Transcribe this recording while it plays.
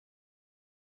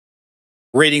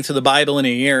Reading through the Bible in a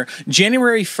year.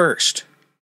 January 1st,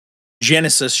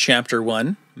 Genesis chapter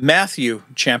 1, Matthew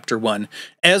chapter 1,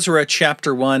 Ezra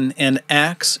chapter 1, and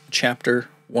Acts chapter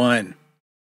 1.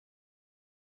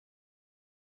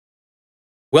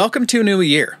 Welcome to a new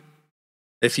year.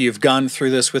 If you've gone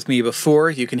through this with me before,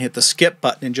 you can hit the skip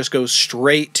button and just go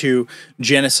straight to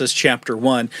Genesis chapter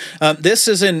 1. This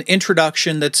is an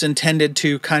introduction that's intended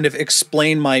to kind of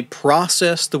explain my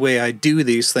process, the way I do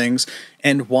these things,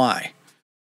 and why.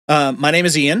 My name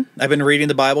is Ian. I've been reading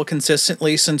the Bible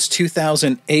consistently since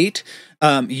 2008,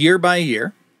 year by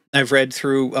year. I've read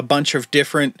through a bunch of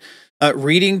different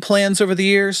reading plans over the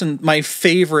years, and my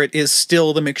favorite is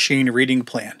still the M'Cheyne reading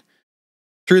plan.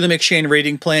 Through the M'Cheyne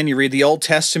reading plan, you read the Old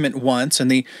Testament once and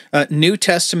the New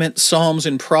Testament, Psalms,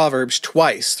 and Proverbs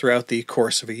twice throughout the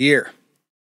course of a year.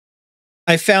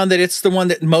 I found that it's the one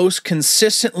that most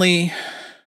consistently,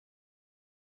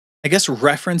 I guess,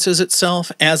 references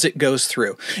itself as it goes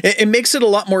through. It makes it a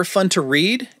lot more fun to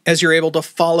read as you're able to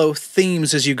follow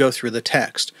themes as you go through the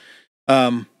text.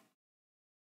 That's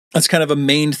kind of a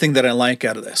main thing that I like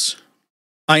out of this.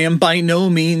 I am by no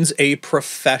means a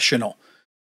professional.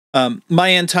 My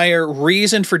entire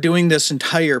reason for doing this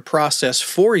entire process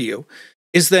for you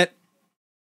is that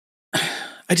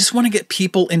I just want to get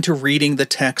people into reading the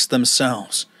text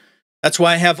themselves. That's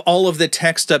why I have all of the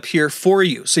text up here for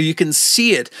you, so you can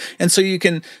see it, and so you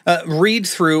can read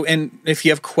through, and if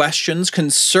you have questions,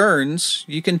 concerns,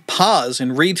 you can pause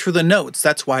and read through the notes.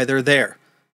 That's why they're there.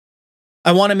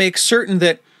 I want to make certain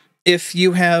that if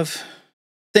you have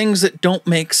things that don't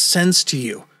make sense to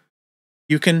you,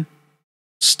 you can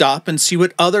stop and see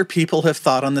what other people have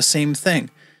thought on the same thing.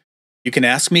 You can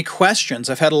ask me questions.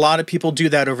 I've had a lot of people do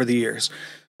that over the years.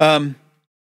 And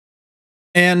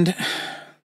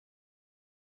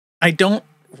I don't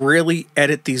really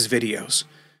edit these videos.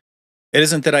 It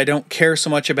isn't that I don't care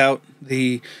so much about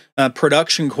the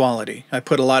production quality. I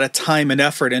put a lot of time and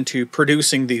effort into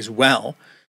producing these well.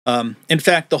 In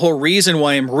fact, the whole reason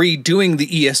why I'm redoing the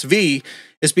ESV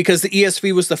is because the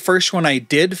ESV was the first one I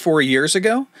did 4 years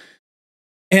ago.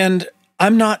 And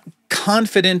I'm not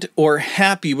confident or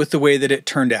happy with the way that it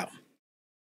turned out.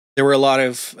 There were a lot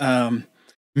of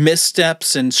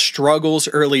missteps and struggles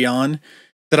early on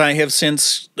that I have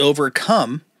since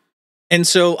overcome. And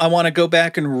so I want to go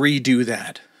back and redo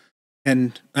that.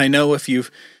 And I know if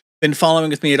you've been following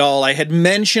with me at all, I had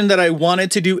mentioned that I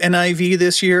wanted to do NIV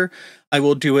this year. I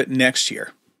will do it next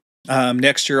year.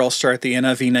 Next year I'll start the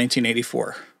NIV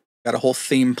 1984. Got a whole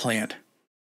theme planned.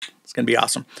 It's going to be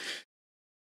awesome.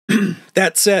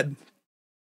 That said,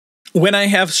 when I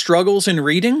have struggles in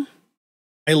reading,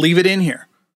 I leave it in here.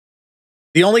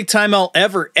 The only time I'll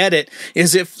ever edit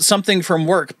is if something from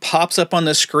work pops up on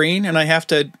the screen and I have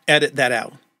to edit that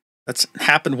out. That's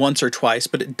happened once or twice,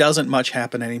 but it doesn't much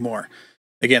happen anymore.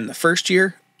 Again, the first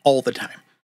year, all the time.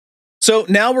 So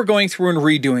now we're going through and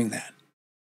redoing that.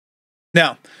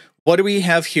 Now, what do we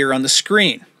have here on the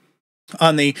screen?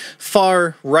 On the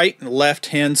far right and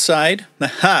left-hand side,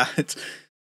 it's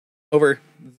over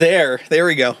there. There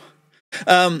we go.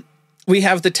 We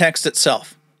have the text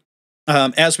itself.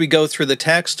 As we go through the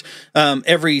text,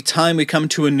 every time we come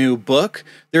to a new book,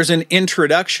 there's an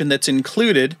introduction that's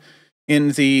included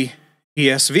in the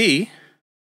ESV,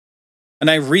 and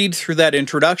I read through that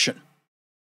introduction.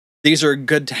 These are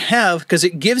good to have because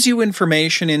it gives you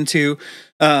information into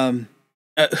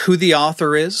who the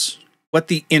author is, what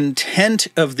the intent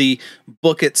of the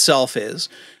book itself is,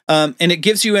 and it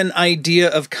gives you an idea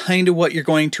of kind of what you're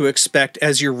going to expect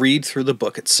as you read through the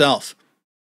book itself.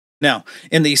 Now,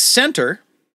 in the center,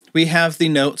 we have the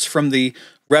notes from the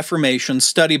Reformation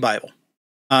Study Bible.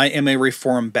 I am a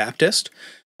Reformed Baptist,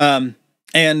 and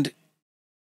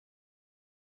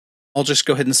I'll just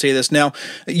go ahead and say this now.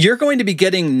 You're going to be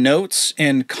getting notes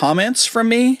and comments from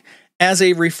me as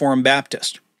a Reformed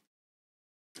Baptist.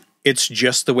 It's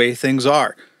just the way things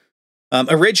are.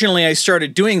 Originally, I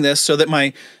started doing this so that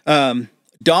my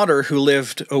daughter, who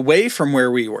lived away from where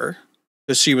we were,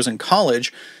 because she was in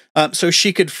college, so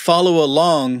she could follow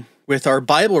along with our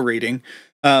Bible reading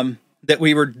that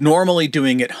we were normally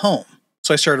doing at home.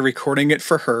 So I started recording it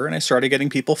for her, and I started getting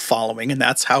people following, and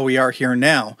that's how we are here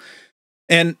now.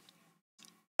 And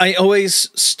I always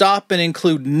stop and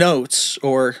include notes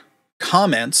or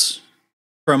comments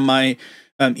from my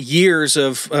years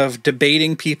of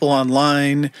debating people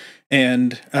online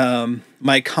and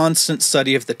my constant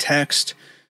study of the text.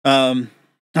 I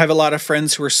have a lot of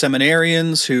friends who are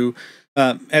seminarians who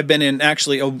have been in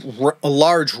actually a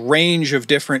large range of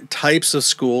different types of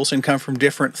schools and come from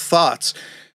different thoughts.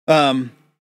 I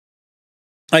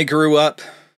grew up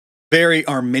very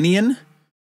Arminian.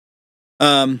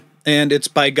 And it's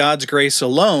by God's grace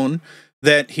alone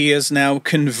that he has now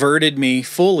converted me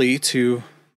fully to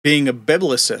being a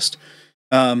biblicist.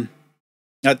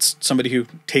 That's somebody who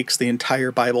takes the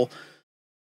entire Bible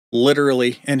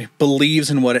literally and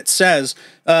believes in what it says.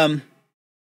 I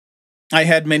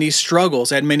had many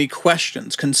struggles, I had many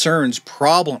questions, concerns,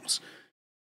 problems.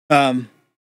 And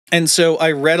so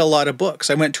I read a lot of books.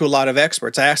 I went to a lot of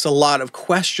experts. I asked a lot of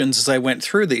questions as I went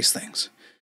through these things.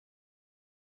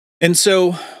 And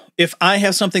so if I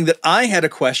have something that I had a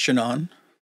question on,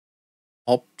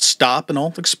 I'll stop and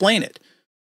I'll explain it,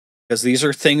 because these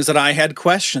are things that I had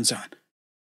questions on.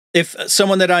 If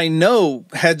someone that I know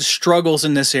had struggles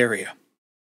in this area,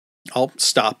 I'll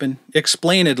stop and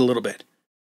explain it a little bit.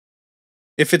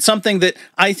 If it's something that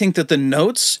I think that the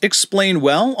notes explain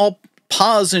well, I'll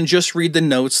pause and just read the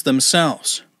notes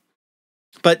themselves.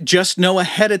 But just know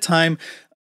ahead of time,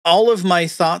 all of my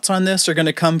thoughts on this are going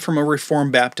to come from a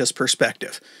Reformed Baptist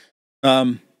perspective.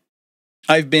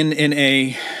 I've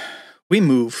been we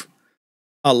move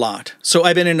a lot. So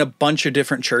I've been in a bunch of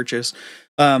different churches.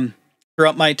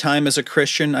 Throughout my time as a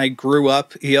Christian, I grew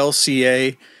up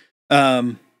ELCA,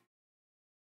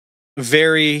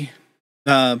 very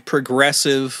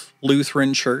progressive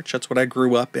Lutheran church. That's what I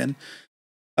grew up in.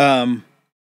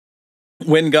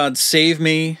 When God saved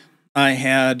me, I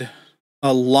had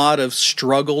a lot of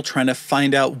struggle trying to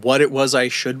find out what it was I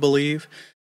should believe.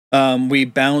 We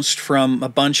bounced from a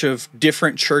bunch of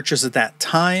different churches at that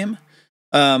time.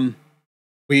 For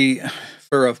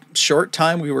a short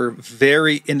time, we were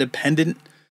very independent,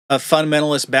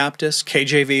 fundamentalist Baptist,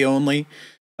 KJV only.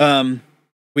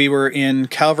 We were in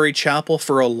Calvary Chapel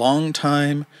for a long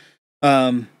time.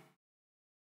 And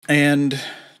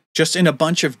just in a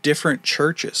bunch of different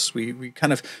churches. We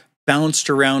kind of bounced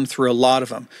around through a lot of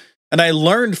them. And I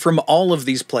learned from all of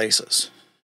these places.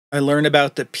 I learned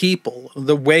about the people,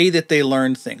 the way that they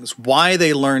learn things, why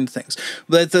they learn things,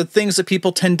 the things that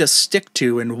people tend to stick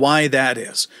to and why that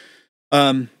is.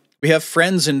 We have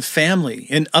friends and family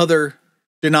in other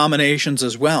denominations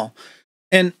as well.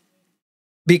 And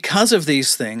because of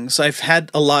these things, I've had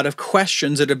a lot of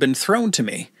questions that have been thrown to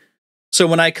me. So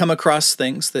when I come across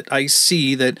things that I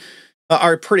see that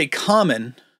are pretty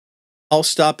common, I'll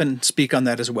stop and speak on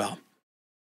that as well.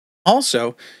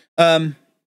 Also, I've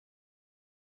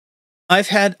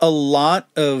had a lot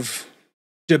of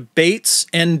debates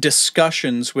and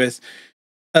discussions with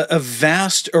a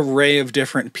vast array of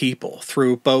different people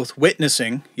through both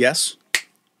witnessing, yes,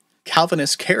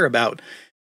 Calvinists care about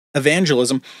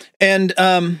evangelism, and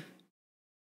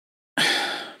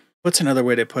what's another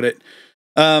way to put it?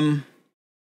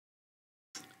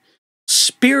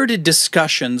 Spirited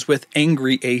discussions with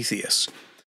angry atheists.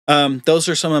 Those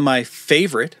are some of my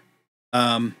favorite.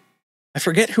 I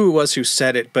forget who it was who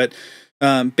said it, but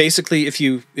basically, if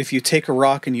you take a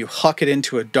rock and you huck it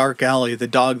into a dark alley, the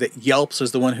dog that yelps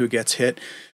is the one who gets hit.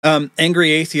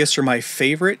 Angry atheists are my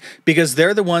favorite because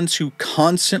they're the ones who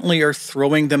constantly are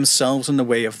throwing themselves in the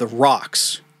way of the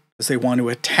rocks because they want to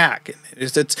attack.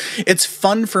 It's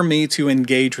fun for me to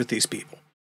engage with these people.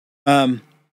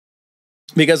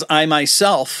 Because I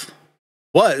myself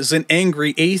was an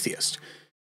angry atheist.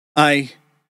 I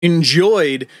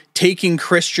enjoyed taking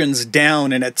Christians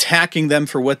down and attacking them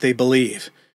for what they believe.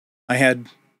 I had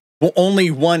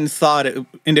only one thought,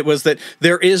 and it was that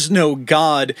there is no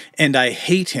God and I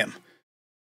hate him.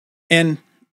 And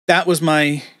that was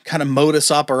my kind of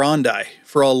modus operandi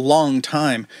for a long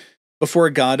time before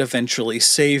God eventually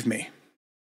saved me.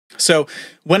 So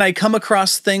when I come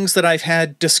across things that I've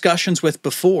had discussions with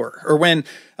before, or when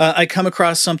I come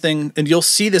across something, and you'll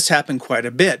see this happen quite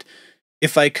a bit,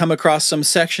 if I come across some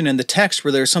section in the text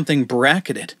where there's something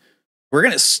bracketed, we're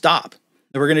going to stop,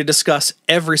 and we're going to discuss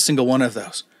every single one of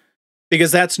those.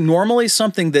 Because that's normally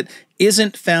something that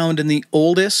isn't found in the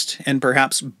oldest and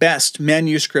perhaps best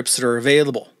manuscripts that are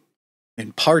available,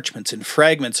 in parchments and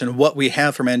fragments and what we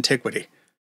have from antiquity.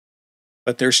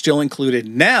 But they're still included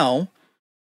now,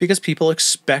 because people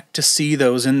expect to see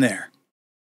those in there.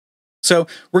 So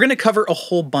we're going to cover a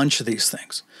whole bunch of these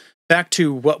things. Back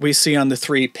to what we see on the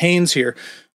 3 panes here.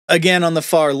 Again, on the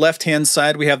far left-hand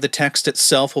side, we have the text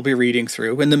itself we'll be reading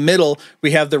through. In the middle,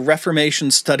 we have the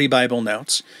Reformation Study Bible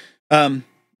notes.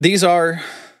 These are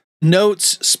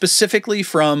notes specifically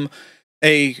from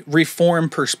a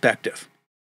Reformed perspective.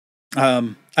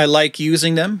 I like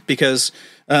using them because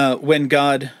when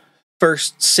God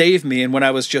first saved me, and when I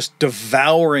was just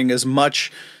devouring as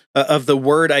much of the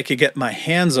word I could get my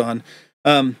hands on,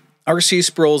 R.C.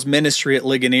 Sproul's ministry at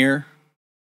Ligonier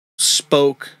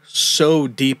spoke so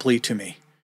deeply to me.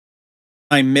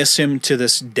 I miss him to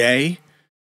this day,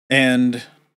 and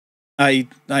I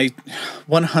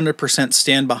 100%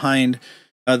 stand behind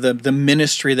the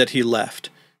ministry that he left.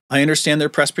 I understand they're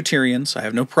Presbyterians. I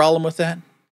have no problem with that.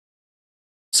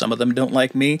 Some of them don't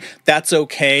like me. That's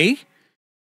okay,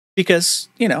 because,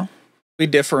 we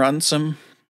differ on some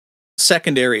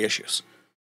secondary issues.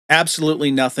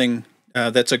 Absolutely nothing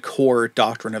that's a core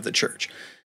doctrine of the church.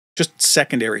 Just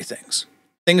secondary things.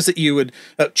 Things that you would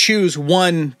choose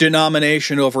one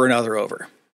denomination over another over.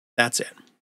 That's it.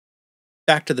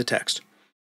 Back to the text.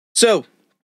 So,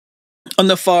 on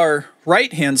the far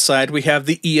right-hand side, we have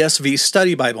the ESV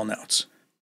Study Bible notes.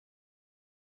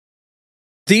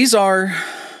 These are,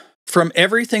 from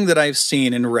everything that I've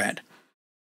seen and read,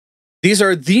 these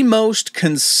are the most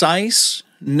concise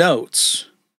notes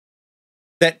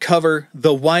that cover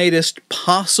the widest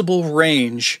possible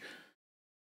range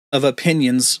of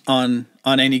opinions on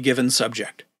any given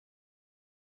subject.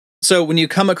 So when you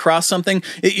come across something,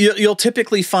 you'll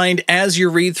typically find, as you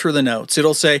read through the notes,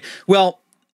 it'll say, well,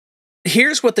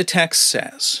 here's what the text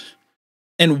says.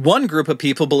 And one group of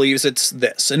people believes it's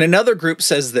this, and another group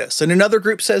says this, and another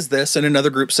group says this, and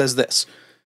another group says this.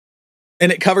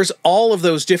 And it covers all of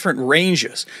those different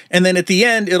ranges. And then at the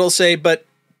end, it'll say, but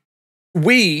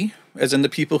we, as in the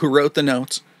people who wrote the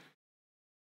notes,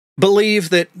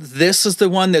 believe that this is the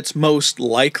one that's most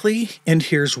likely, and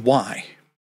here's why.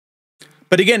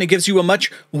 But again, it gives you a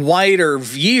much wider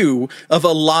view of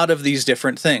a lot of these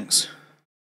different things.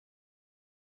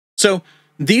 So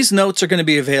these notes are going to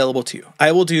be available to you.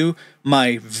 I will do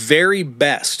my very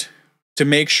best to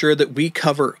make sure that we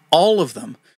cover all of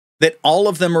them, that all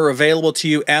of them are available to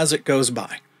you as it goes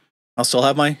by. I'll still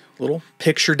have my little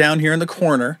picture down here in the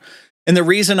corner. And the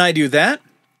reason I do that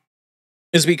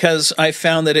is because I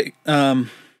found that it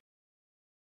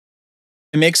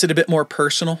makes it a bit more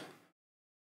personal.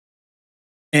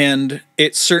 And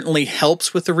it certainly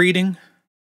helps with the reading.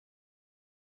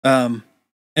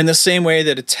 In the same way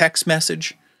that a text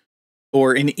message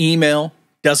or an email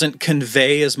doesn't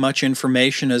convey as much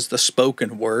information as the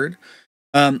spoken word,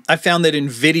 I found that in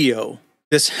video,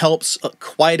 this helps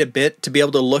quite a bit to be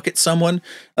able to look at someone,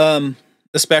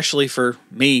 especially for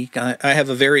me. I have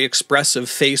a very expressive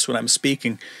face when I'm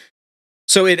speaking.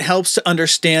 So it helps to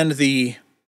understand the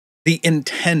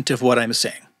intent of what I'm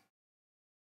saying.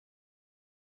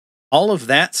 All of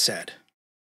that said,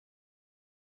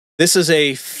 this is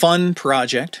a fun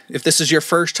project. If this is your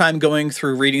first time going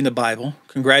through reading the Bible,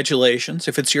 congratulations.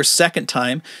 If it's your second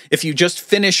time, if you just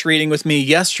finished reading with me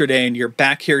yesterday and you're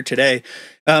back here today,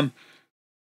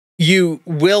 you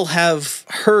will have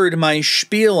heard my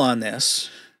spiel on this,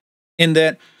 in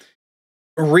that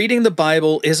reading the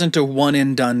Bible isn't a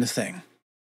one-and-done thing.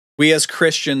 We as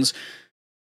Christians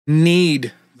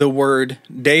need the Word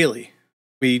daily.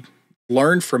 We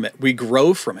learn from it. We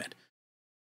grow from it.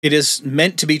 It is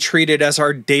meant to be treated as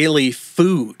our daily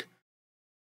food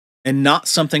and not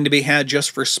something to be had just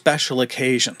for special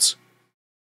occasions.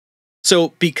 So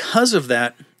because of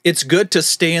that, it's good to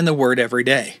stay in the Word every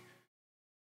day.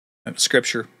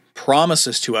 Scripture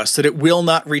promises to us that it will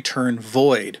not return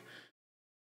void.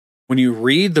 When you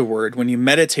read the Word, when you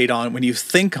meditate on it, when you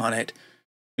think on it,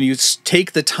 when you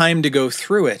take the time to go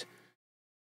through it,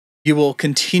 you will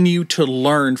continue to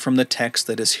learn from the text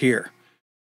that is here.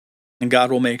 And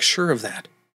God will make sure of that.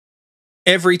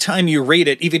 Every time you read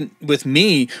it, even with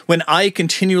me, when I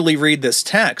continually read this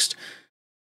text,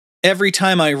 every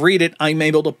time I read it, I'm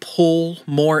able to pull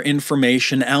more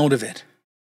information out of it.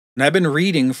 And I've been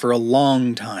reading for a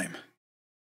long time.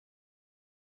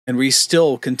 And we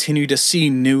still continue to see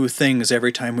new things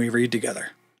every time we read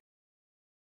together.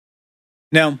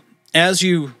 Now, as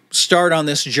you start on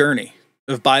this journey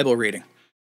of Bible reading,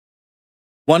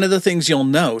 one of the things you'll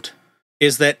note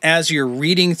is that as you're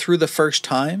reading through the first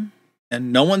time,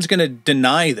 and no one's going to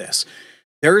deny this,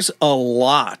 there's a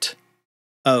lot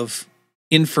of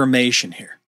information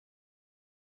here.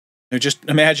 Now just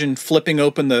imagine flipping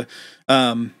open the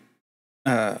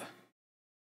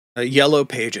yellow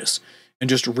pages and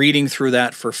just reading through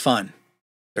that for fun.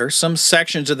 There are some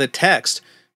sections of the text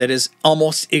that is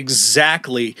almost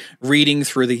exactly reading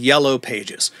through the yellow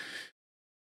pages.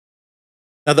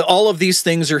 Now, all of these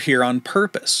things are here on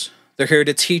purpose. They're here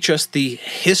to teach us the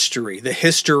history, the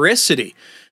historicity,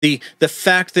 the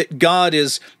fact that God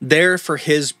is there for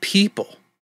his people.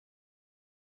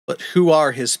 But who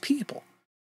are his people?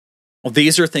 Well,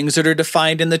 these are things that are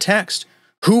defined in the text.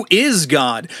 Who is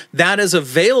God? That is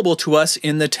available to us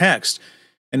in the text.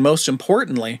 And most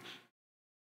importantly,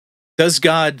 does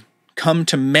God come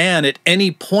to man at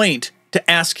any point to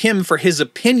ask him for his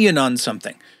opinion on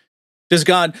something? Does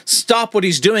God stop what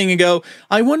he's doing and go,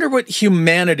 I wonder what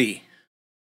humanity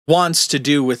wants to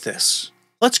do with this?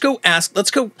 Let's go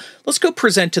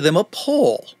present to them a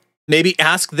poll. Maybe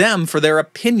ask them for their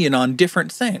opinion on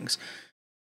different things.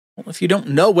 Well, if you don't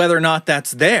know whether or not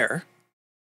that's there,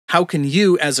 how can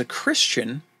you as a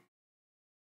Christian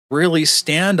really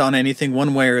stand on anything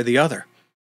one way or the other?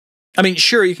 I mean,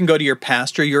 sure, you can go to your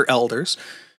pastor, your elders,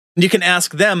 and you can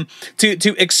ask them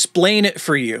to explain it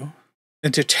for you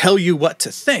and to tell you what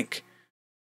to think.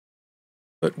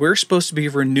 But we're supposed to be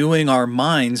renewing our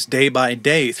minds day by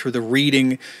day through the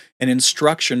reading and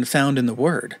instruction found in the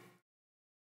Word.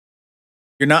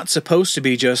 You're not supposed to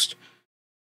be just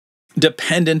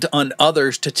dependent on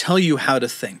others to tell you how to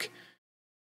think.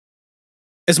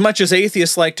 As much as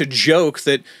atheists like to joke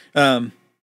that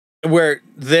where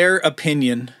their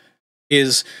opinion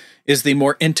is the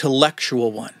more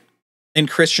intellectual one, and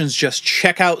Christians just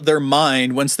check out their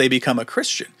mind once they become a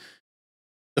Christian.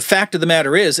 The fact of the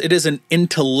matter is, it is an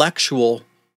intellectual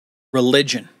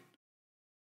religion.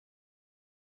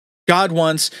 God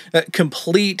wants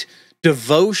complete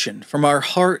devotion from our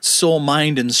heart, soul,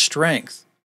 mind, and strength.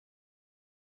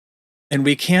 And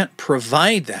we can't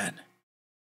provide that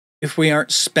if we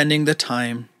aren't spending the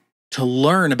time to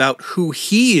learn about who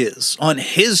He is on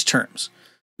His terms,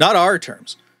 not our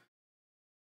terms.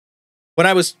 When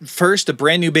I was first a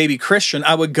brand new baby Christian,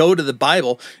 I would go to the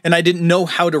Bible and I didn't know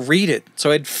how to read it.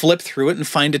 So I'd flip through it and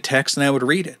find a text and I would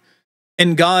read it.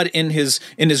 And God in His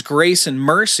grace and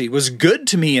mercy was good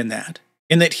to me in that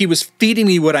He was feeding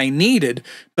me what I needed,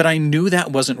 but I knew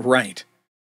that wasn't right.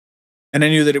 And I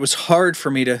knew that it was hard for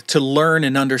me to learn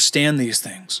and understand these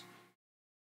things.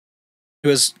 It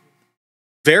was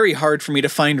very hard for me to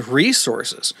find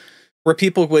resources where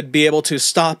people would be able to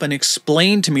stop and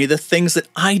explain to me the things that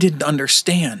I didn't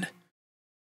understand.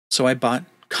 So I bought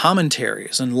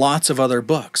commentaries and lots of other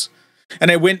books. And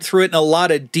I went through it in a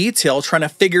lot of detail trying to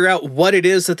figure out what it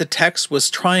is that the text was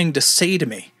trying to say to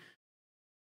me.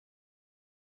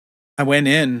 I went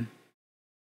in,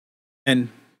 and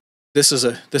this is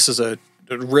a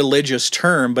religious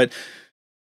term, but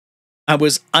I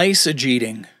was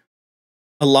eisegeting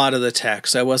a lot of the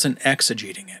text. I wasn't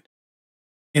exegeting it.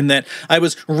 In that I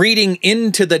was reading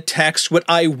into the text what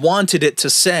I wanted it to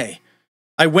say.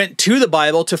 I went to the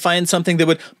Bible to find something that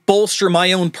would bolster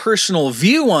my own personal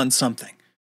view on something.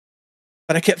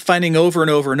 But I kept finding over and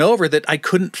over and over that I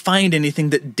couldn't find anything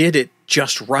that did it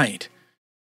just right.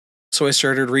 So I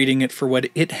started reading it for what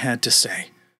it had to say.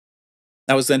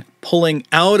 I was then pulling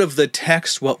out of the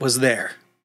text what was there.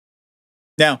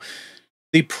 Now,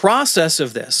 the process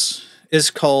of this is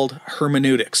called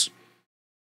hermeneutics,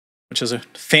 which is a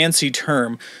fancy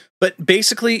term, but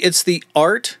basically it's the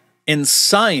art and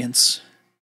science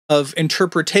of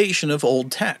interpretation of old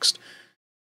text.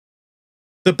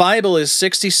 The Bible is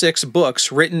 66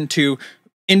 books written to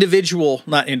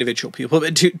not individual people,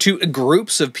 but to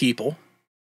groups of people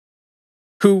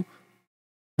who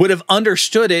would have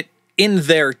understood it in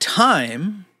their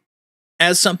time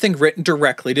as something written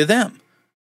directly to them.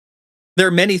 There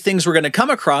are many things we're going to come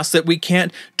across that we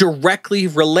can't directly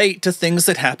relate to things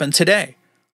that happen today.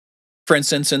 For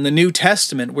instance, in the New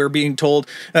Testament, we're being told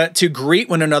to greet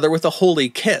one another with a holy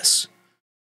kiss.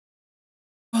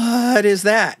 What is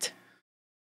that?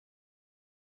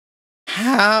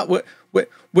 How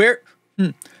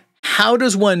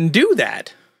does one do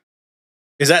that?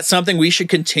 Is that something we should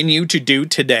continue to do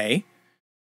today?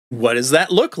 What does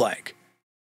that look like?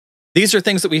 These are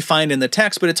things that we find in the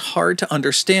text, but it's hard to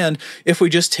understand if we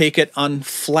just take it on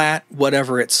flat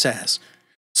whatever it says.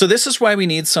 So this is why we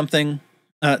need something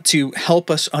to help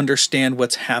us understand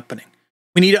what's happening.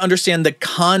 We need to understand the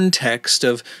context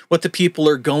of what the people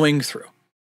are going through.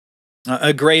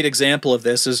 A great example of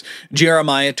this is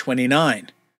Jeremiah 29,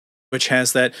 which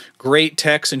has that great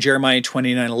text in Jeremiah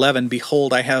 29:11.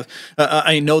 Behold,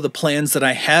 I know the plans that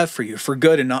I have for you, for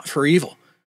good and not for evil.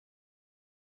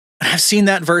 I've seen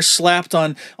that verse slapped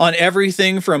on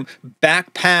everything from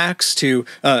backpacks to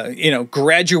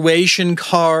graduation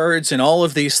cards and all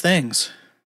of these things.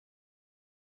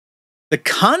 The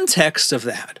context of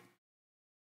that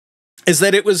is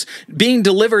that it was being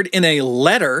delivered in a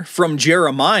letter from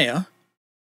Jeremiah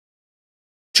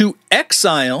to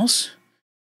exiles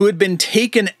who had been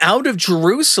taken out of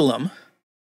Jerusalem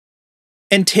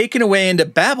and taken away into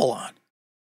Babylon.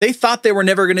 They thought they were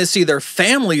never going to see their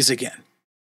families again.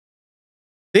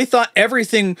 They thought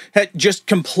everything had just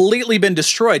completely been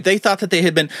destroyed. They thought that they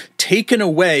had been taken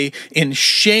away in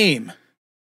shame.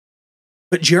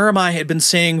 But Jeremiah had been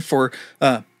saying for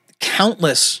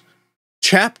countless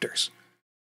chapters,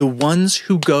 the ones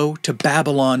who go to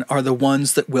Babylon are the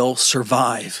ones that will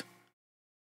survive.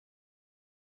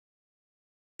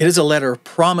 It is a letter of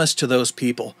promise to those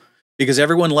people, because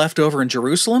everyone left over in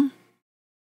Jerusalem,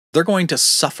 they're going to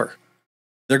suffer.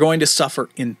 They're going to suffer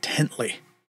intently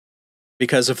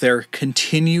because of their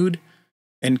continued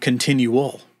and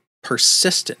continual,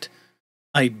 persistent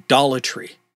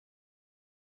idolatry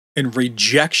and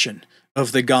rejection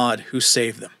of the God who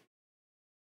saved them.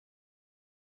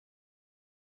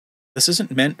 This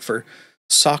isn't meant for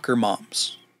soccer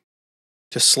moms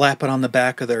to slap it on the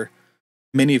back of their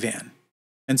minivan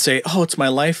and say, oh, it's my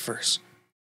life verse.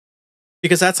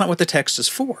 Because that's not what the text is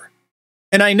for.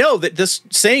 And I know that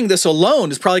saying this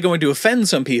alone is probably going to offend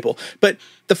some people, but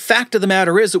the fact of the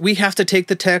matter is that we have to take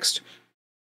the text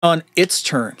on its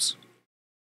terms,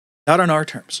 not on our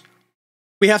terms.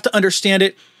 We have to understand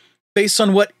it based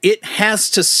on what it has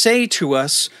to say to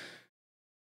us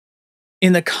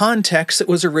in the context that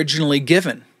was originally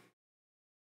given.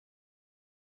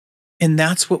 And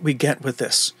that's what we get with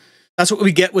this. That's what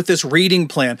we get with this reading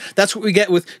plan. That's what we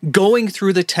get with going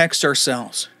through the text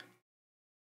ourselves.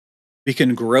 We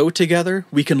can grow together.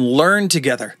 We can learn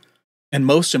together. And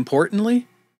most importantly,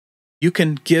 you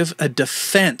can give a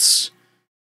defense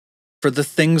for the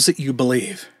things that you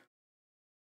believe.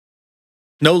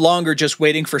 No longer just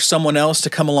waiting for someone else to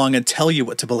come along and tell you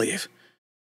what to believe.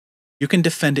 You can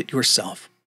defend it yourself.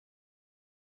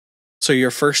 So your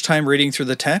first time reading through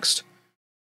the text,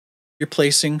 you're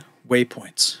placing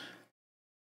waypoints.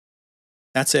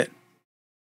 That's it.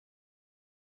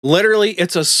 Literally,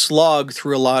 it's a slog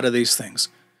through a lot of these things.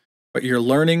 But you're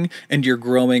learning and you're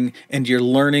growing and you're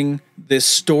learning the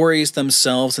stories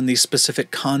themselves in these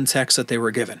specific contexts that they were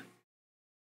given.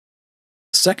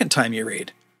 The second time you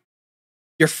read,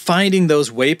 you're finding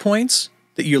those waypoints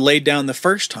that you laid down the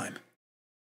first time.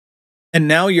 And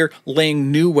now you're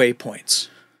laying new waypoints.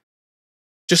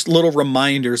 Just little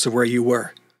reminders of where you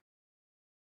were.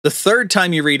 The third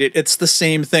time you read it, it's the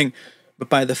same thing. But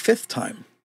by the fifth time,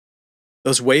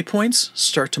 those waypoints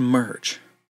start to merge.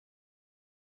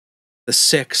 The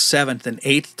sixth, seventh, and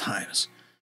eighth times.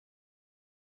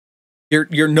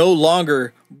 You're no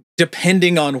longer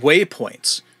depending on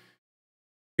waypoints.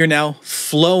 You're now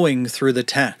flowing through the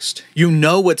text. You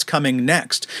know what's coming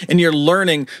next, and you're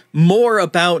learning more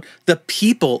about the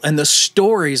people and the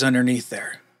stories underneath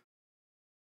there.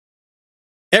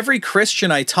 Every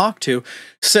Christian I talk to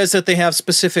says that they have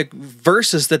specific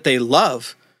verses that they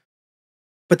love,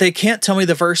 but they can't tell me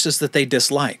the verses that they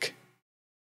dislike.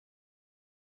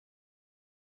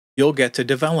 You'll get to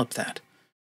develop that.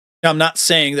 Now, I'm not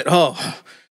saying that,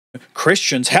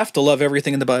 Christians have to love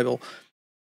everything in the Bible.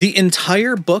 The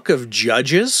entire book of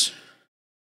Judges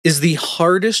is the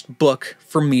hardest book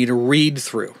for me to read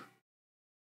through.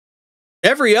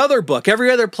 Every other book,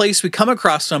 every other place we come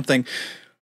across something,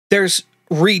 there's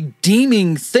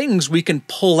redeeming things we can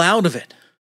pull out of it.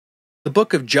 The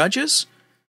book of Judges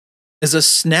is a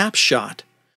snapshot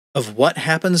of what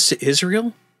happens to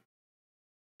Israel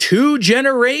 2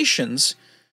 generations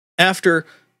after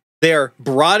they are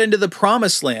brought into the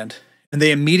promised land and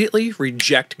they immediately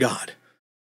reject God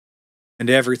and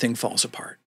everything falls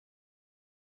apart.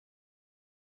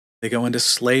 They go into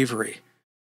slavery.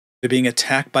 They're being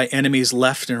attacked by enemies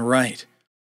left and right.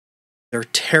 They're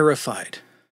terrified.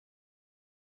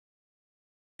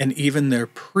 And even their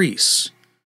priests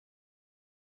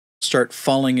start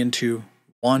falling into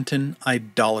wanton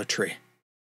idolatry.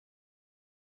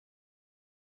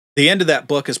 The end of that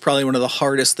book is probably one of the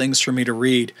hardest things for me to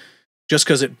read, just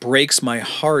because it breaks my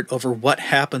heart over what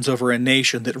happens over a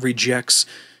nation that rejects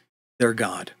their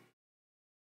God.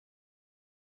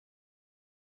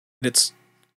 It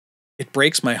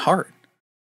breaks my heart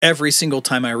every single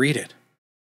time I read it.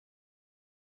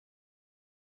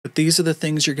 But these are the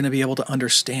things you're going to be able to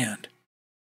understand.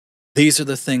 These are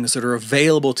the things that are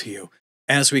available to you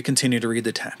as we continue to read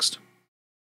the text.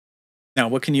 Now,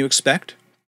 what can you expect?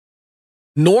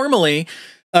 Normally,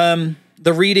 the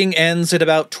reading ends at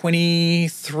about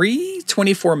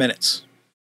 24 minutes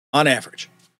on average.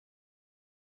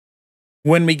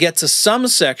 When we get to some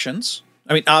sections,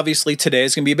 obviously today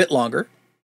is going to be a bit longer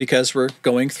because we're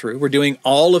doing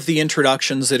all of the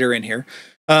introductions that are in here.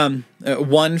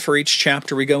 One for each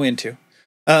chapter we go into.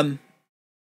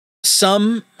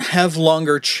 Some have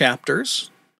longer chapters.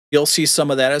 You'll see some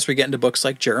of that as we get into books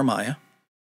like Jeremiah.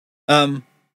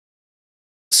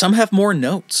 Some have more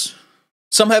notes.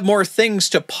 Some have more things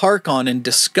to park on and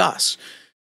discuss.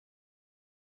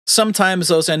 Sometimes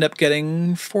those end up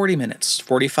getting 40 minutes,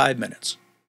 45 minutes.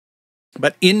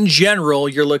 But in general,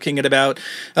 you're looking at about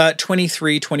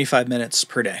 23, 25 minutes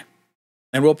per day.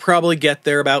 And we'll probably get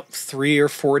there about 3 or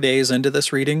 4 days into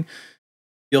this reading.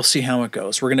 You'll see how it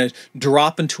goes. We're going to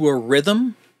drop into a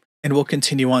rhythm, and we'll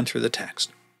continue on through the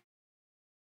text.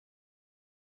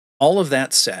 All of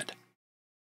that said,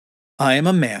 I am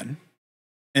a man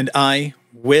and I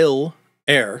will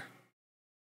err.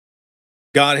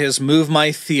 God has moved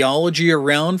my theology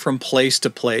around from place to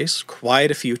place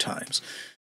quite a few times.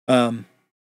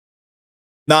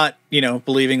 Not,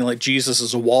 believing like Jesus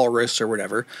is a walrus or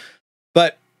whatever,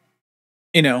 but,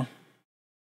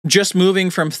 just moving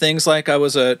from things like I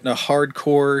was a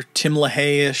hardcore Tim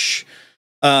LaHaye-ish,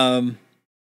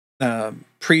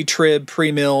 pre-trib,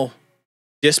 pre-mill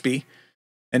dispy,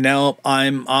 and now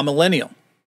I'm a millennial.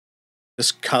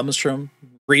 This comes from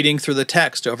reading through the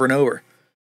text over and over.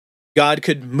 God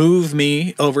could move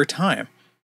me over time.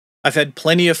 I've had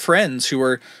plenty of friends who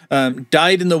were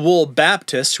dyed-in-the-wool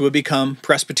Baptists who have become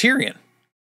Presbyterian.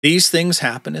 These things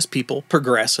happen as people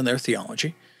progress in their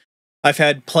theology. I've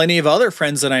had plenty of other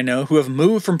friends that I know who have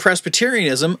moved from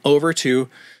Presbyterianism over to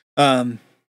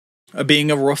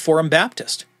being a Reformed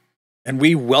Baptist, and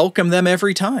we welcome them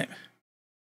every time.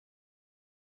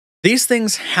 These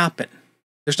things happen.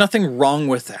 There's nothing wrong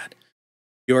with that.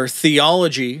 Your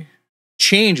theology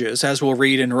changes, as we'll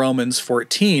read in Romans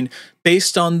 14,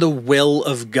 based on the will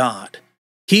of God.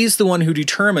 He's the one who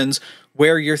determines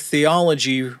where your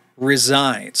theology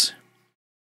resides.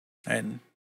 And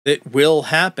it will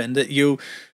happen that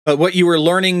what you were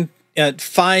learning at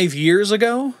 5 years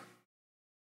ago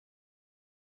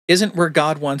isn't where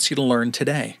God wants you to learn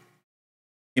today.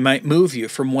 He might move you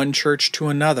from one church to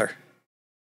another.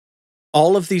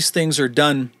 All of these things are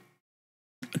done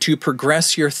to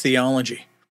progress your theology,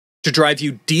 to drive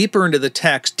you deeper into the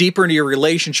text, deeper into your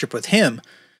relationship with Him,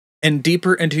 and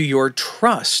deeper into your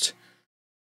trust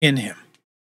in Him.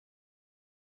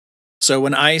 So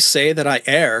when I say that I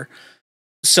err,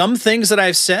 some things that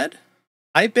I've said,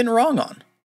 I've been wrong on.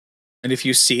 And if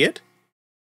you see it,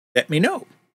 let me know.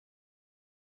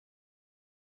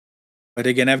 But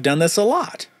again, I've done this a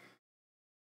lot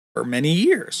for many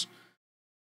years.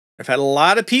 I've had a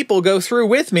lot of people go through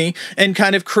with me and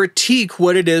kind of critique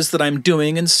what it is that I'm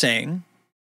doing and saying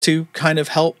to kind of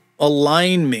help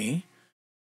align me.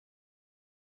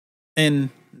 And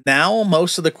now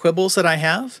most of the quibbles that I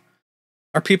have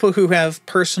are people who have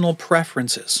personal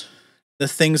preferences, the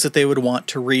things that they would want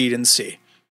to read and see.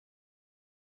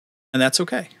 And that's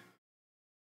okay.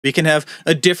 We can have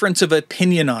a difference of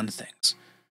opinion on things.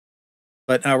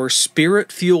 But our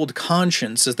spirit-fueled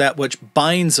conscience is that which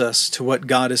binds us to what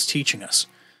God is teaching us.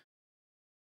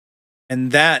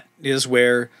 And that is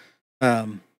where,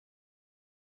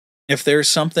 if there's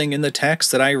something in the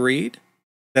text that I read,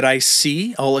 that I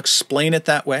see, I'll explain it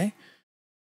that way.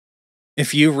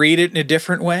 If you read it in a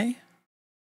different way,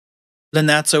 then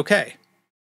that's okay.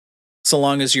 So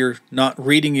long as you're not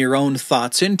reading your own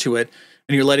thoughts into it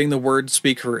and you're letting the word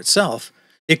speak for itself.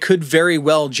 It could very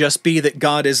well just be that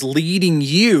God is leading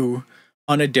you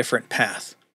on a different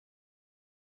path.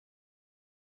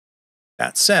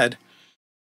 That said,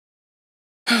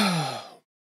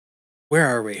 where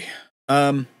are we?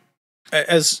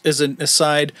 As an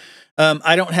aside,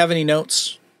 I don't have any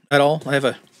notes at all. I have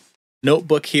a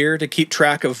notebook here to keep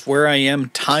track of where I am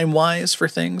time-wise for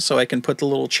things, so I can put the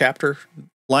little chapter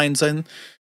lines in.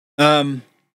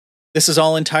 This is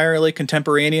all entirely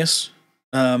contemporaneous.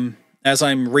 As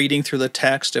I'm reading through the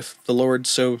text, if the Lord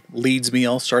so leads me,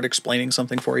 I'll start explaining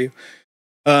something for you.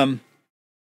 I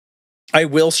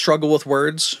will struggle with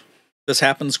words. This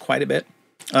happens quite a bit.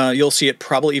 You'll see it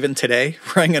probably even today,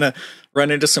 where I'm going to run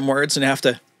into some words and have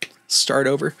to start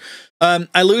over.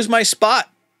 I lose my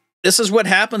spot. This is what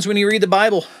happens when you read the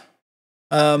Bible.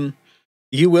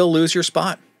 You will lose your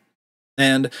spot.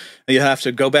 And you have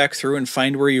to go back through and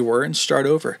find where you were and start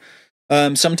over.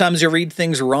 Sometimes you read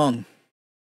things wrong.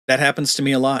 That happens to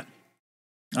me a lot.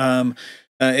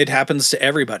 It happens to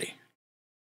everybody.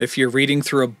 If you're reading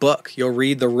through a book, you'll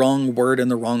read the wrong word in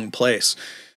the wrong place.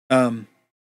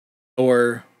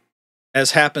 Or,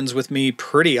 as happens with me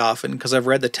pretty often, because I've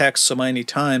read the text so many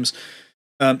times,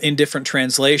 in different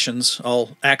translations,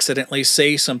 I'll accidentally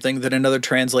say something that another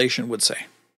translation would say.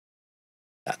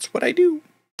 That's what I do.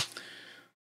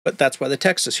 But that's why the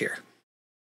text is here.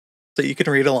 So you can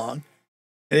read along.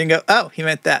 And then go, oh, he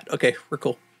meant that. Okay, we're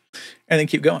cool. And then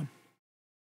keep going.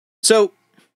 So,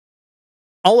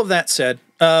 all of that said,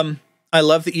 I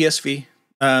love the ESV.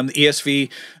 The ESV,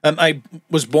 I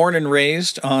was born and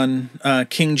raised on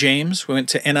King James. We went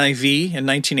to NIV in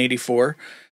 1984.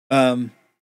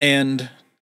 And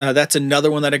that's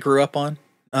another one that I grew up on.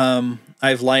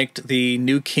 I've liked the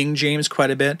New King James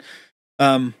quite a bit.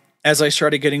 As I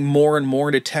started getting more and more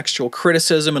into textual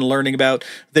criticism and learning about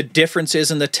the differences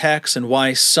in the text and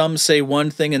why some say one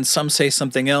thing and some say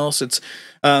something else,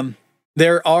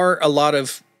 there are a lot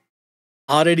of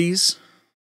oddities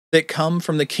that come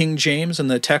from the King James and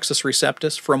the Textus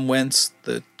Receptus, from whence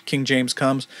the King James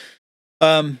comes.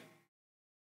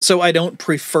 So I don't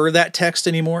prefer that text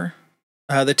anymore.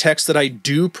 The text that I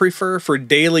do prefer for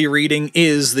daily reading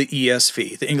is the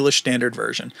ESV, the English Standard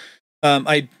Version.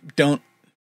 I don't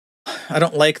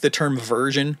like the term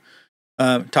version.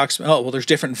 Talks, oh, well, there's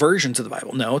different versions of the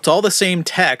Bible. No, it's all the same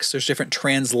text. There's different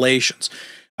translations.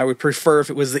 I would prefer if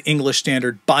it was the English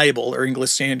Standard Bible or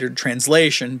English Standard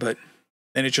Translation, but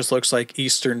then it just looks like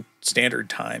Eastern Standard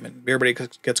Time, and everybody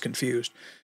gets confused.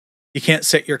 You can't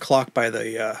set your clock by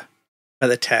the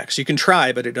text. You can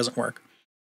try, but it doesn't work.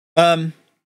 I've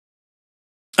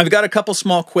got a couple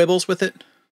small quibbles with it.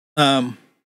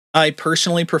 I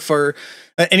personally prefer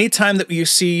anytime that you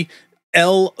see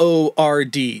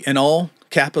L-O-R-D in all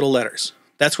capital letters.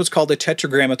 That's what's called a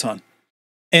tetragrammaton.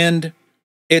 And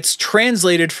it's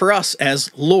translated for us as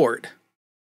Lord.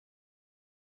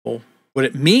 Well, what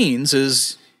it means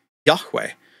is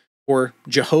Yahweh or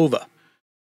Jehovah.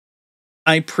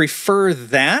 I prefer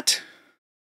that,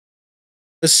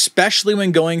 especially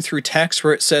when going through text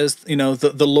where it says,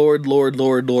 the Lord, Lord,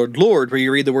 Lord, Lord, Lord, where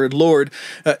you read the word Lord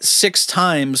 6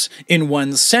 times in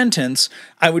one sentence.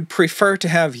 I would prefer to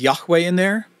have Yahweh in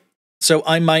there, so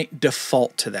I might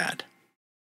default to that.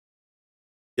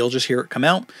 You'll just hear it come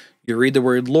out. You read the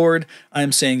word Lord,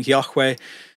 I'm saying Yahweh.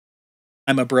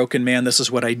 I'm a broken man, this is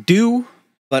what I do,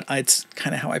 but it's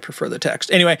kind of how I prefer the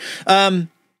text. Anyway,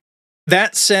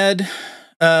 that said,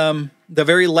 the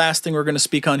very last thing we're going to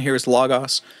speak on here is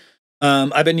Logos.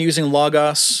 I've been using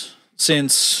Logos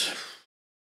since,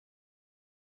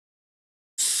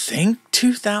 I think,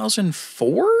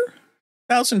 2004?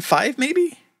 2005,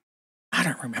 maybe? I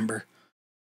don't remember.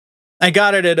 I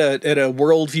got it at a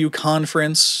Worldview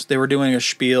conference. They were doing a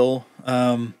spiel.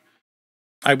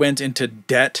 I went into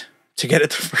debt to get it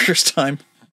the first time.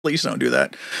 Please don't do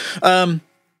that.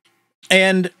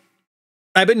 And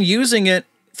I've been using it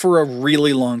for a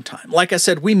really long time. Like I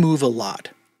said, we move a lot.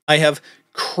 I have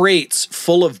crates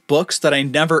full of books that I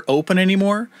never open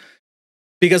anymore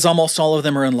because almost all of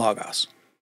them are in Logos.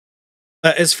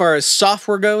 As far as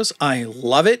software goes, I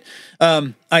love it.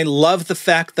 I love the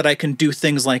fact that I can do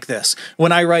things like this.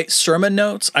 When I write sermon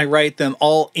notes, I write them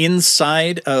all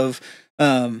inside of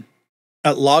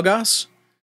Logos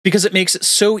because it makes it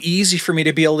so easy for me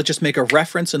to be able to just make a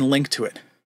reference and link to it.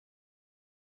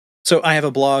 So I have a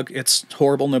blog. It's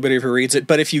horrible. Nobody ever reads it.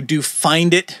 But if you do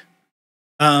find it,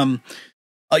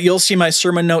 you'll see my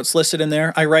sermon notes listed in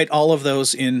there. I write all of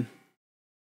those in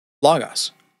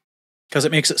Logos because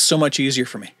it makes it so much easier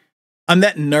for me. I'm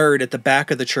that nerd at the back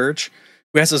of the church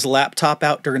who has his laptop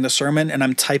out during the sermon and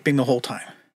I'm typing the whole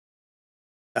time.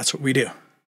 That's what we do.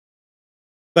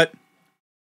 But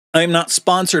I'm not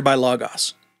sponsored by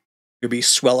Logos. It would be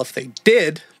swell if they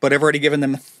did, but I've already given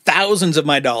them thousands of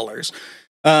my dollars.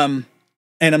 And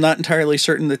I'm not entirely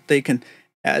certain that they can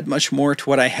add much more to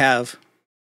what I have.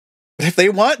 But if they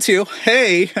want to,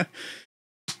 hey,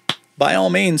 by all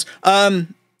means.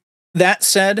 That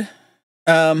said,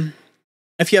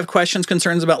 if you have questions,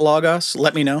 concerns about Logos,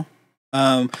 let me know.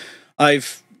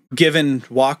 I've given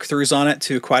walkthroughs on it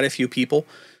to quite a few people.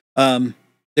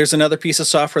 There's another piece of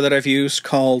software that I've used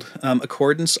called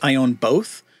Accordance. I own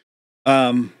both.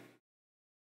 Again,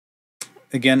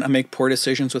 I make poor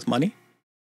decisions with money.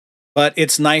 But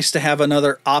it's nice to have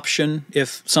another option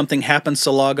if something happens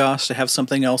to Logos, to have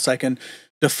something else I can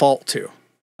default to.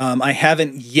 I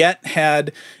haven't yet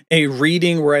had a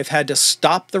reading where I've had to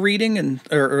stop the reading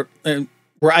or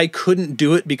where I couldn't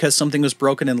do it because something was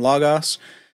broken in Logos.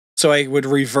 So I would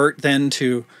revert then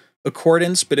to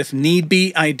Accordance. But if need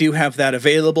be, I do have that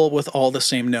available with all the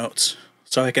same notes.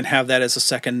 So I can have that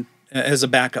as a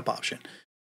backup option.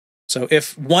 So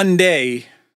if one day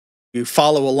you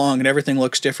follow along and everything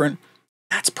looks different,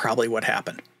 that's probably what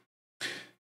happened.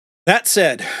 That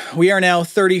said, we are now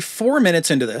 34 minutes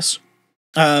into this.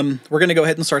 We're going to go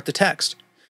ahead and start the text.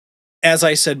 As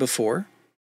I said before,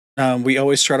 we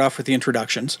always start off with the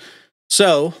introductions.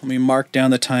 So let me mark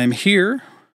down the time here.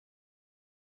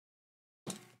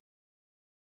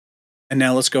 And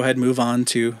now let's go ahead and move on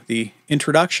to the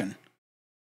introduction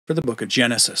for the book of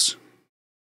Genesis.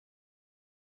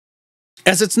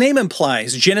 As its name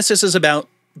implies, Genesis is about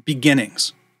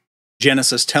beginnings.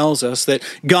 Genesis tells us that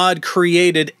God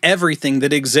created everything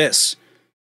that exists.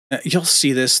 You'll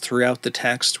see this throughout the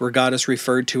text where God is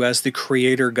referred to as the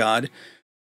Creator God.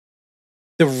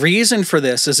 The reason for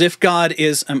this is if God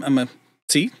is,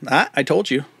 I told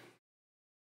you,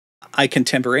 I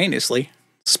contemporaneously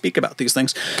speak about these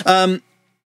things.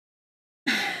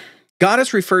 God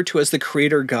is referred to as the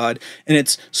Creator God, and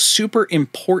it's super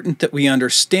important that we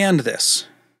understand this.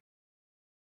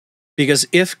 Because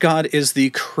if God is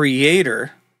the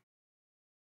Creator,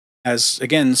 as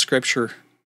again Scripture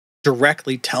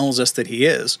directly tells us that he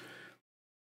is,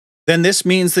 then this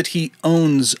means that he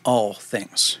owns all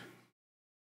things.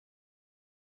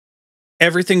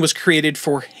 Everything was created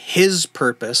for his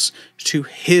purpose, to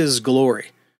his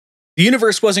glory. The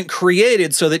universe wasn't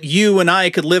created so that you and I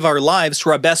could live our lives to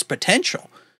our best potential,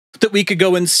 that we could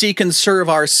go and seek and serve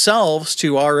ourselves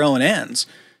to our own ends.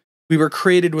 We were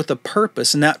created with a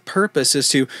purpose, and that purpose is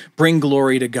to bring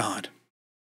glory to God.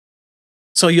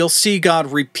 So you'll see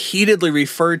God repeatedly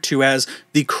referred to as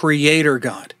the Creator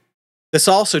God. This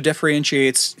also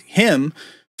differentiates him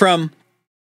from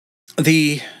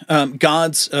the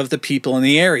gods of the people in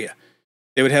the area.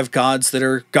 They would have gods that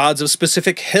are gods of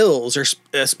specific hills or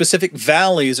specific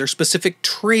valleys or specific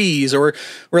trees or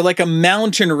like a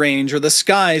mountain range or the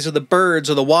skies or the birds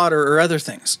or the water or other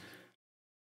things.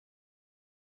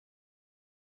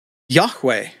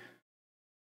 Yahweh,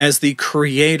 as the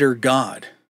Creator God,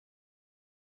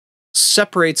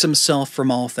 separates himself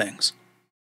from all things.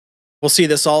 We'll see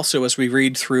this also as we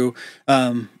read through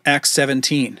Acts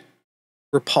 17,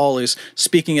 where Paul is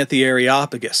speaking at the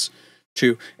Areopagus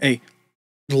to a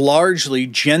largely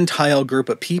Gentile group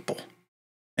of people.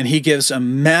 And he gives a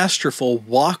masterful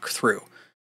walkthrough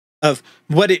of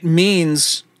what it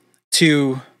means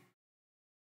to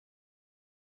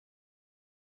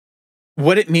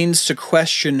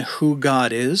question who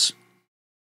God is,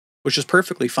 which is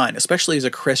perfectly fine, especially as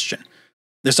a Christian.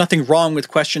 There's nothing wrong with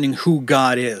questioning who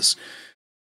God is.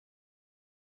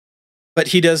 But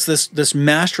he does this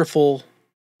masterful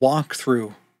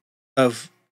walkthrough of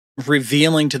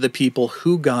revealing to the people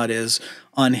who God is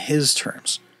on his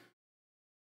terms.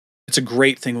 It's a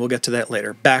great thing. We'll get to that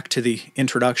later. Back to the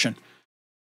introduction.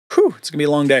 Whew, it's going to be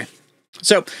a long day.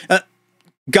 So,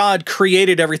 God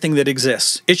created everything that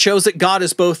exists. It shows that God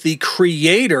is both the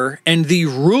creator and the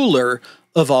ruler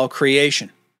of all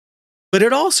creation. But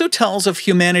it also tells of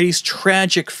humanity's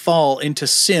tragic fall into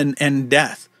sin and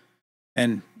death,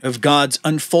 and of God's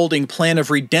unfolding plan of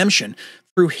redemption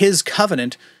through his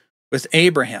covenant with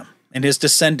Abraham and his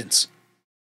descendants.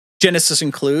 Genesis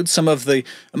includes some of the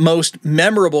most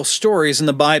memorable stories in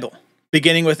the Bible,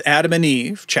 beginning with Adam and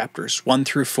Eve, chapters 1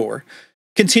 through 4,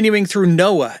 continuing through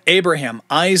Noah, Abraham,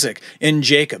 Isaac, and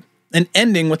Jacob, and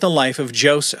ending with the life of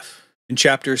Joseph in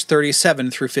chapters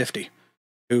 37 through 50,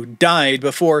 who died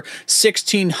before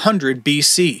 1600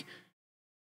 BC.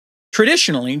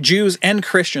 Traditionally, Jews and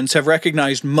Christians have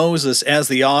recognized Moses as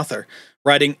the author,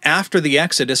 writing after the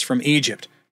Exodus from Egypt,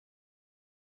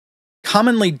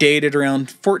 commonly dated around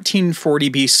 1440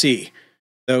 BC,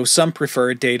 though some prefer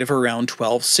a date of around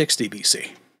 1260 BC.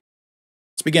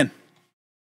 Let's begin.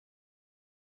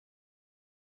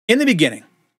 In the beginning,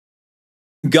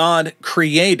 God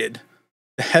created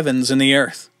the heavens and the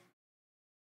earth.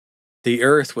 The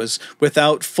earth was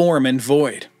without form and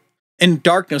void, and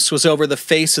darkness was over the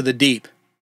face of the deep,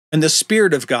 and the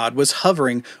Spirit of God was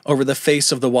hovering over the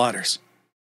face of the waters.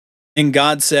 And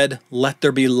God said, "Let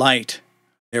there be light."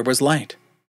 There was light.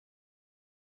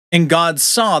 And God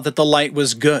saw that the light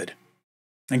was good.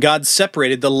 And God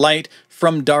separated the light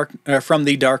from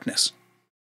the darkness.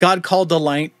 God called the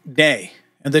light day,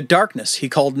 and the darkness he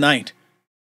called night.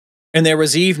 And there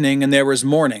was evening and there was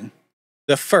morning,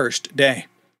 the first day.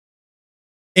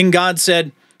 And God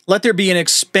said, "Let there be an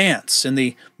expanse in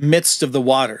the midst of the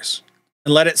waters,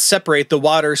 and let it separate the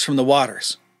waters from the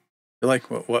waters." You're like,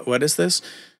 what is this?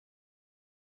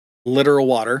 Literal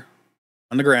water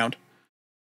on the ground,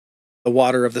 the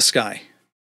water of the sky.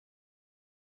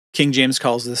 King James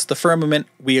calls this the firmament.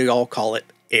 We all call it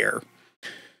air.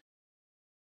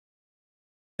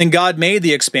 And God made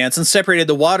the expanse and separated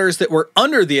the waters that were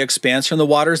under the expanse from the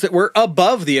waters that were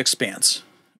above the expanse.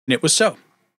 And it was so.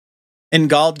 And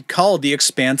God called the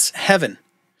expanse heaven.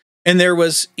 And there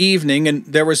was evening and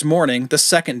there was morning the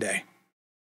second day.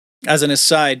 As an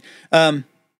aside,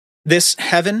 this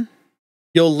heaven,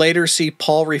 you'll later see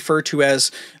Paul refer to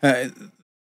as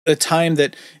a time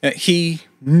that he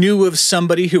knew of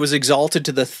somebody who was exalted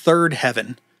to the third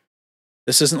heaven.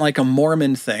 This isn't like a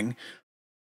Mormon thing.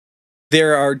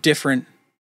 There are different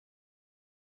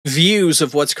views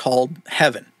of what's called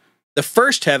heaven. The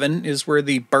first heaven is where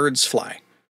the birds fly.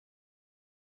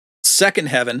 Second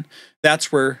heaven,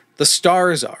 that's where the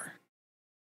stars are.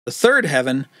 The third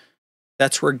heaven,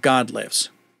 that's where God lives.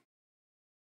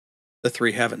 The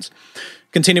three heavens.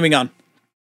 Continuing on.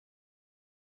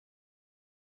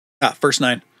 Verse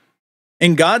 9.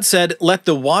 And God said, "Let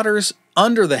the waters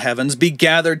under the heavens be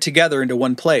gathered together into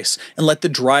one place, and let the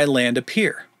dry land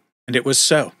appear." And it was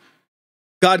so.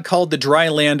 God called the dry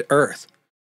land earth,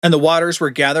 and the waters were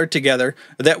gathered together,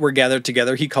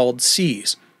 he called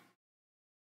seas.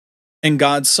 And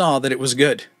God saw that it was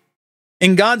good.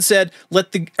 And God said,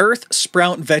 "Let the earth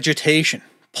sprout vegetation,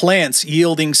 plants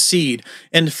yielding seed,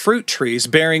 and fruit trees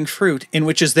bearing fruit in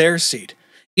which is their seed,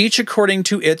 each according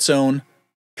to its own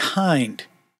kind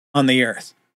on the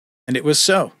earth." And it was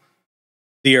so.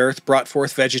 The earth brought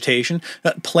forth vegetation,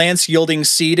 plants yielding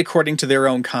seed according to their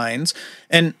own kinds,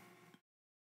 and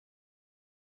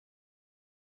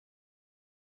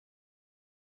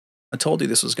I told you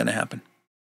this was going to happen.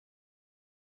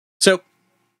 So,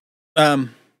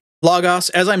 Logos,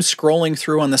 as I'm scrolling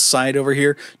through on the side over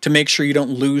here to make sure you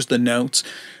don't lose the notes,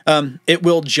 it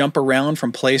will jump around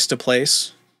from place to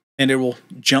place, and it will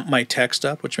jump my text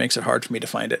up, which makes it hard for me to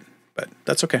find it, but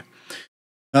that's okay.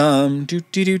 Verse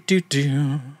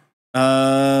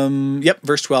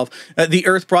 12. The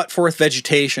earth brought forth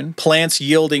vegetation, plants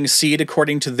yielding seed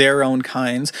according to their own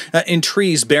kinds, and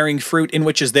trees bearing fruit in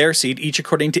which is their seed, each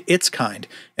according to its kind.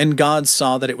 And God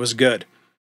saw that it was good.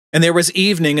 And there was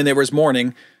evening and there was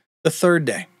morning, the third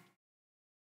day.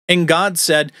 And God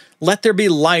said, "Let there be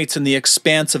lights in the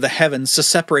expanse of the heavens to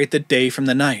separate the day from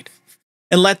the night.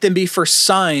 And let them be for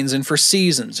signs and for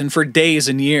seasons and for days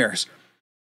and years.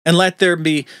 And let there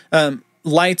be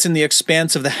lights in the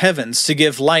expanse of the heavens to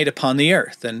give light upon the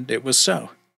earth." And it was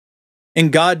so.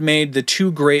 And God made the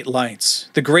two great lights,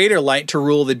 the greater light to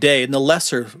rule the day and the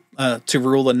lesser to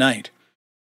rule the night.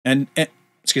 And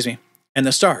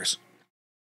the stars.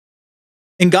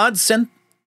 And God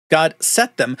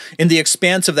set them in the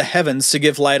expanse of the heavens to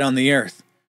give light on the earth,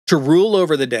 to rule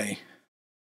over the day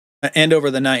and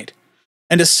over the night,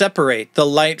 and to separate the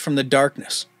light from the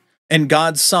darkness. And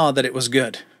God saw that it was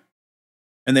good.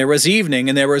 And there was evening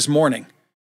and there was morning,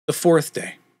 the fourth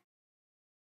day.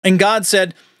 And God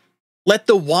said, "Let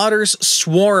the waters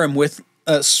swarm with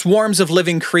swarms of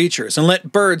living creatures, and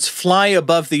let birds fly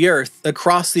above the earth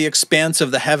across the expanse of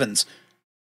the heavens."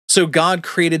 So God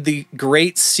created the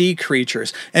great sea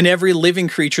creatures and every living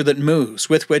creature that moves,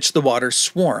 with which the waters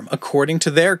swarm, according to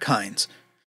their kinds,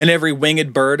 and every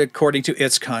winged bird according to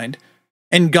its kind.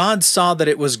 And God saw that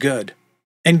it was good.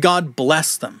 And God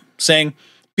blessed them, saying,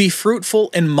 "Be fruitful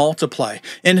and multiply,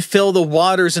 and fill the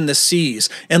waters and the seas,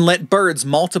 and let birds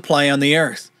multiply on the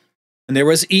earth." And there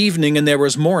was evening and there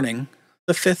was morning,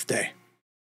 the fifth day.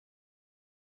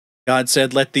 God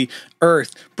said, "Let the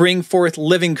earth bring forth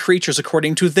living creatures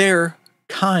according to their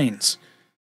kinds,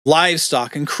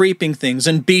 livestock and creeping things,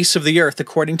 and beasts of the earth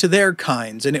according to their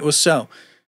kinds." And it was so.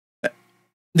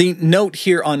 The note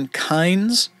here on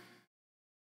kinds,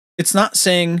 it's not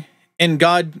saying, and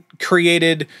God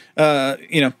created,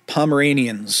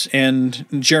 Pomeranians and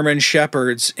German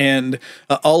Shepherds and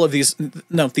all of these.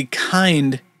 No, the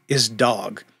kind is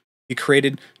dog. He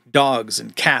created dogs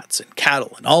and cats and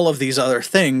cattle and all of these other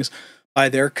things by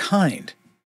their kind.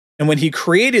 And when he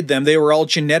created them, they were all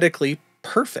genetically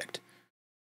perfect.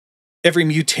 Every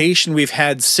mutation we've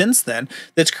had since then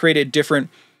that's created different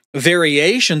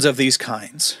variations of these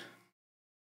kinds.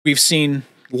 We've seen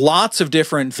lots of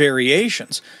different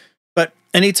variations. But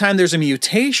anytime there's a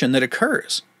mutation that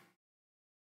occurs,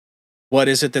 what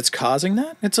is it that's causing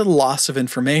that? It's a loss of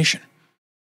information.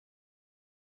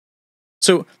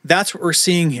 So that's what we're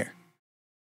seeing here.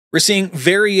 We're seeing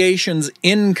variations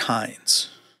in kinds.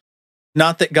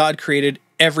 Not that God created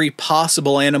every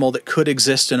possible animal that could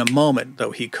exist in a moment, though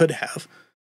he could have.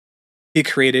 He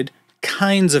created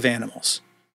kinds of animals.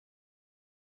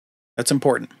 That's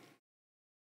important.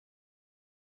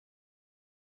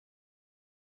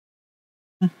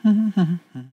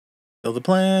 Build the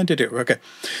plan to do. Okay.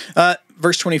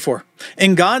 Verse 24.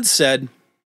 And God said,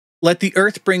 "Let the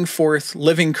earth bring forth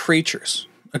living creatures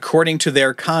according to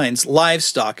their kinds,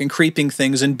 livestock and creeping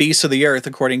things and beasts of the earth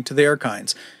according to their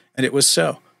kinds." And it was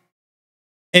so.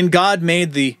 And God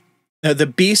made the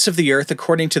beasts of the earth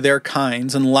according to their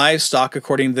kinds, and livestock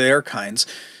according to their kinds,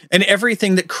 and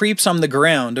everything that creeps on the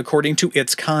ground according to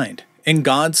its kind. And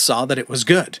God saw that it was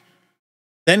good.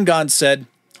 Then God said,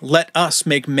 "Let us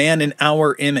make man in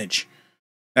our image,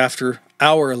 after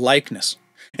our likeness,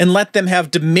 and let them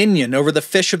have dominion over the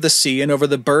fish of the sea, and over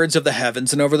the birds of the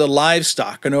heavens, and over the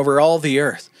livestock, and over all the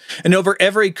earth, and over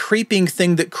every creeping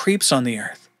thing that creeps on the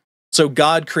earth." So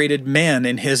God created man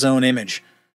in his own image.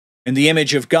 In the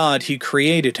image of God he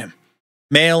created him.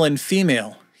 Male and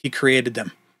female he created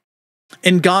them.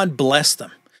 And God blessed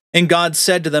them. And God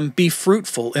said to them, "Be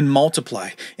fruitful and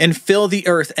multiply, and fill the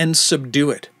earth and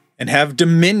subdue it, and have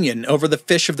dominion over the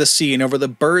fish of the sea, and over the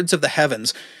birds of the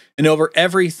heavens, and over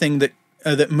everything that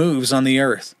moves on the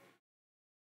earth."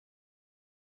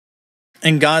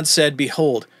 And God said,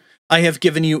 "Behold, I have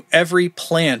given you every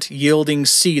plant yielding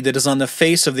seed that is on the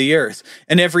face of the earth,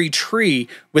 and every tree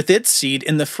with its seed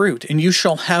in the fruit, and you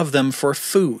shall have them for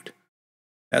food."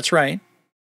 That's right.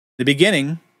 the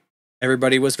beginning,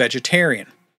 everybody was vegetarian.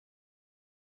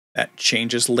 That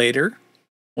changes later.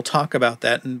 We'll talk about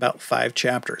that in about 5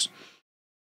 chapters.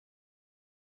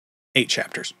 8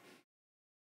 chapters.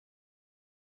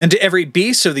 And to every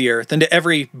beast of the earth, and to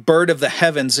every bird of the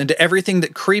heavens, and to everything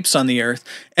that creeps on the earth,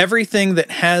 everything that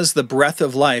has the breath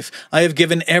of life, I have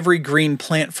given every green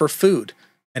plant for food.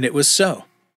 And it was so.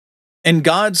 And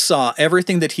God saw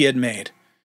everything that he had made,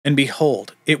 and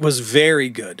behold, it was very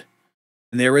good.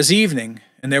 And there was evening,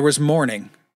 and there was morning,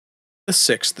 the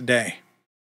 6th day.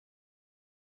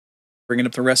 Bringing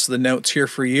up the rest of the notes here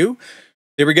for you.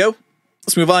 There we go.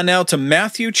 Let's move on now to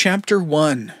Matthew chapter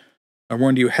 1. I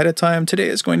warned you ahead of time, today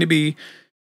is going to be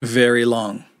very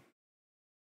long.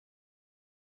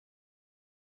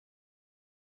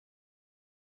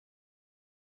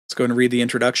 Let's go and read the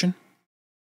introduction.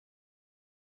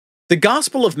 The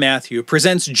Gospel of Matthew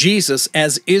presents Jesus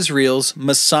as Israel's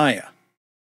Messiah.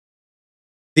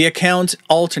 The account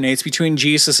alternates between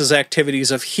Jesus'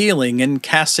 activities of healing and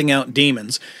casting out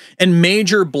demons, and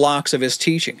major blocks of his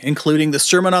teaching, including the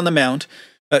Sermon on the Mount,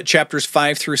 chapters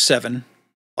 5 through 7,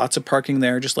 lots of parking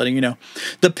there, just letting you know.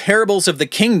 The Parables of the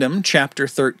Kingdom, chapter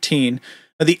 13.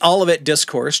 The Olivet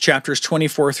Discourse, chapters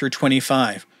 24 through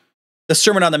 25. The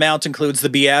Sermon on the Mount includes the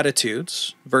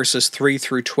Beatitudes, verses 3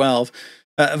 through 12,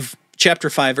 chapter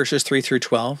 5, verses 3 through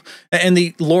 12, and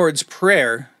the Lord's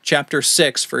Prayer, chapter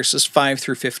 6, verses 5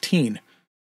 through 15.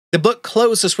 The book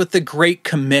closes with the Great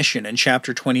Commission in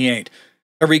chapter 28.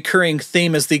 A recurring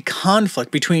theme is the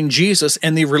conflict between Jesus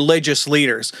and the religious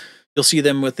leaders. You'll see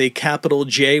them with a capital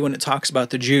J when it talks about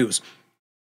the Jews,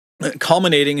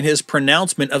 culminating in his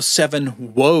pronouncement of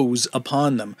 7 woes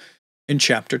upon them in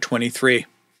chapter 23.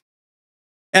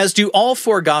 As do all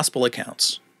 4 gospel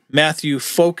accounts, Matthew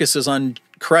focuses on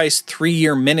Christ's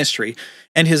 3-year ministry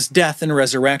and his death and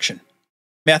resurrection.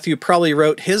 Matthew probably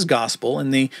wrote his gospel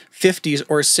in the 50s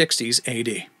or 60s AD.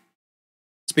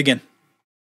 Let's begin.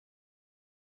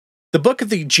 The book of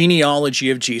the genealogy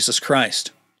of Jesus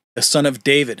Christ, the son of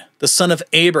David, the son of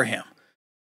Abraham.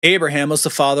 Abraham was the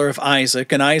father of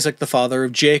Isaac, and Isaac the father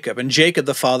of Jacob, and Jacob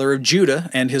the father of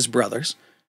Judah and his brothers,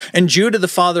 and Judah the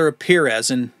father of Perez,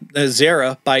 and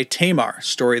Zerah by Tamar,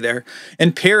 story there,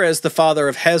 and Perez the father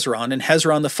of Hezron, and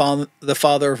Hezron the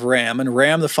father of Ram, and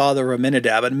Ram the father of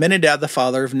Amminadab, and Amminadab the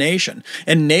father of Nahshon,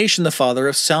 and Nahshon the father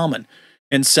of Salmon,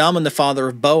 and Salmon the father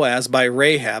of Boaz by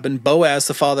Rahab, and Boaz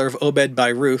the father of Obed by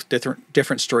Ruth,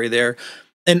 different story there,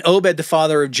 and Obed the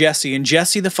father of Jesse, and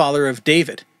Jesse the father of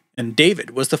David. And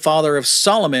David was the father of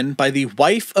Solomon by the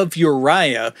wife of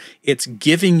Uriah. It's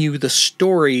giving you the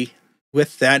story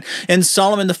with that. And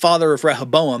Solomon the father of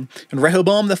Rehoboam, and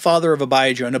Rehoboam the father of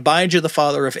Abijah, and Abijah the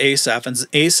father of Asaph, and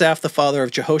Asaph the father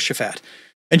of Jehoshaphat,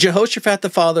 and Jehoshaphat the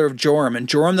father of Joram, and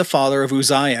Joram the father of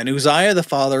Uzziah, and Uzziah the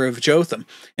father of Jotham,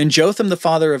 and Jotham the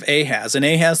father of Ahaz, and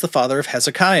Ahaz the father of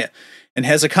Hezekiah, and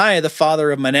Hezekiah the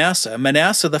father of Manasseh, and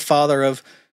Manasseh the father of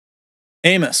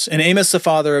Amos, and Amos the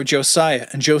father of Josiah,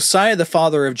 and Josiah the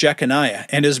father of Jeconiah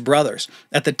and his brothers,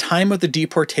 at the time of the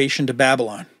deportation to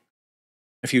Babylon.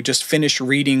 If you just finished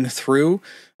reading through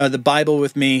the Bible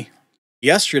with me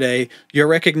yesterday, you'll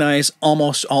recognize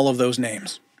almost all of those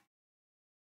names.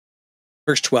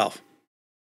 Verse 12.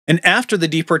 And after the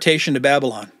deportation to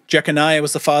Babylon, Jeconiah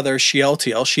was the father of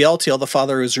Shealtiel, Shealtiel the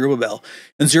father of Zerubbabel,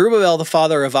 and Zerubbabel the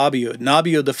father of Abiud, and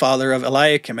Abiud the father of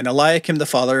Eliakim, and Eliakim the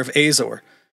father of Azor,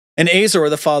 and Azor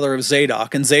the father of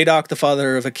Zadok, and Zadok the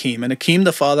father of Akim, and Akim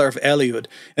the father of Eliud,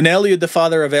 and Eliud the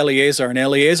father of Eleazar, and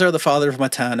Eleazar the father of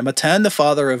Matan, and Matan the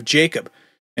father of Jacob,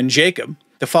 and Jacob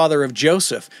the father of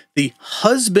Joseph, the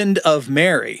husband of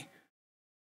Mary,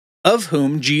 of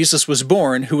whom Jesus was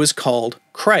born, who is called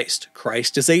Christ.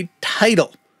 Christ is a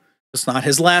title. It's not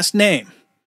his last name.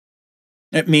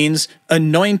 It means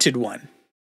anointed one.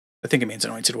 I think it means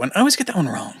anointed one. I always get that one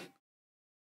wrong.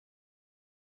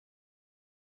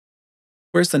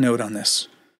 Where's the note on this?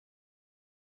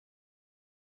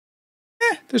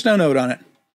 There's no note on it.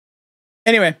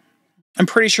 Anyway, I'm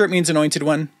pretty sure it means anointed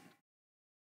one.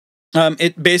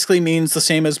 It basically means the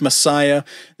same as Messiah,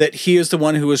 that he is the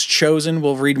one who was chosen.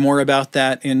 We'll read more about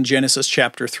that in Genesis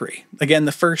chapter 3. Again,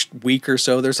 the first week or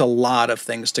so, there's a lot of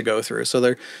things to go through.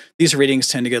 So these readings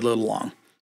tend to get a little long.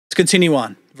 Let's continue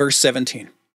on. Verse 17.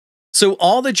 So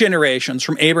all the generations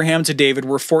from Abraham to David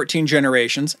were 14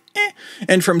 generations,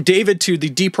 and from David to the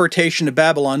deportation to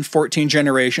Babylon, 14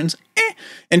 generations,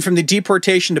 and from the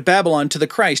deportation to Babylon to the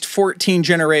Christ, 14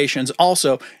 generations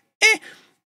also.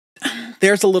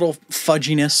 There's a little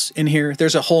fudginess in here.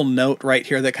 There's a whole note right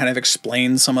here that kind of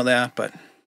explains some of that, but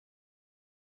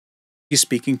he's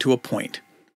speaking to a point.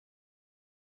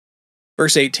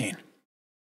 Verse 18.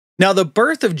 Now the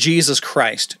birth of Jesus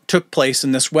Christ took place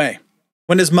in this way.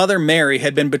 When his mother Mary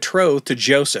had been betrothed to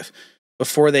Joseph,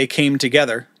 before they came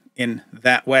together in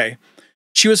that way,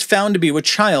 she was found to be with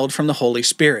child from the Holy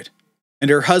Spirit. And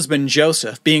her husband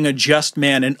Joseph, being a just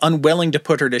man and unwilling to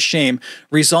put her to shame,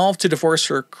 resolved to divorce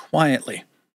her quietly.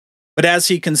 But as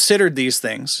he considered these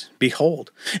things,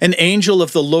 behold, an angel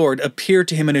of the Lord appeared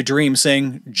to him in a dream,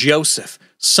 saying, Joseph,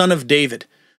 son of David,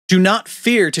 do not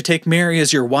fear to take Mary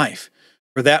as your wife,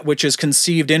 for that which is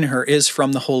conceived in her is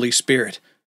from the Holy Spirit.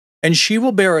 And she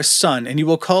will bear a son, and you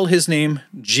will call his name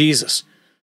Jesus,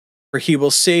 for he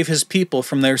will save his people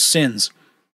from their sins.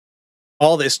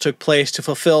 All this took place to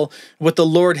fulfill what the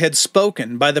Lord had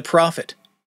spoken by the prophet.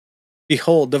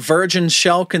 Behold, the virgin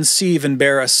shall conceive and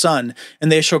bear a son,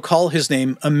 and they shall call his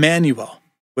name Emmanuel,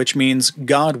 which means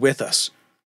God with us.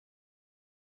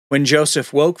 When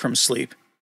Joseph woke from sleep,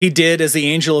 he did as the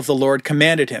angel of the Lord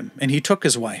commanded him, and he took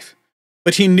his wife.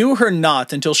 But he knew her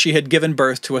not until she had given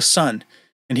birth to a son,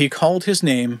 and he called his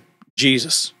name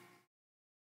Jesus.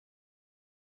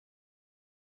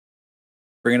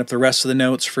 Bringing up the rest of the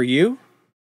notes for you.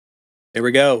 There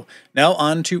we go. Now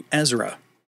on to Ezra.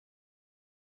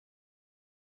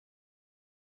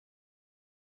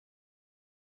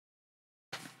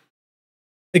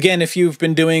 Again, if you've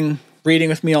been reading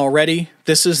with me already,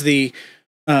 this is the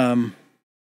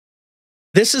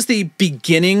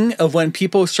beginning of when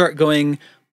people start going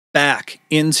back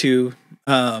into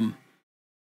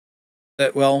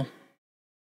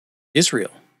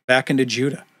Israel, back into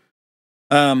Judah.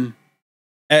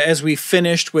 As we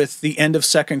finished with the end of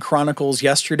 2 Chronicles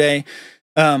yesterday,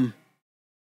 not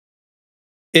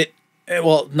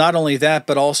only that,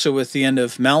 but also with the end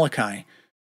of Malachi,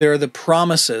 there are the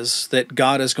promises that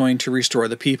God is going to restore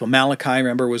the people. Malachi,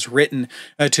 remember, was written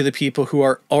to the people who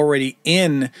are already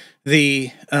in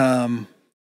the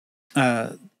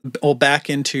back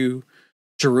into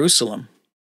Jerusalem.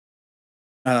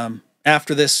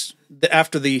 After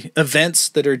the events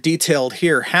that are detailed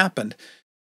here happened.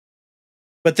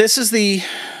 But this is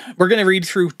we're going to read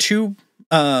through two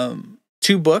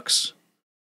books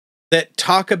that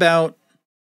talk about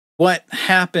what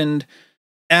happened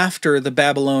after the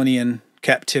Babylonian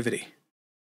captivity.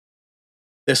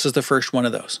 This is the first one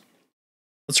of those.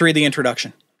 Let's read the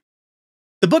introduction.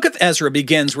 The book of Ezra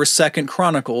begins where 2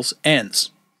 Chronicles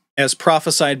ends. As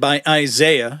prophesied by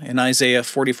Isaiah in Isaiah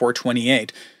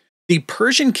 44:28, the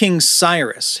Persian king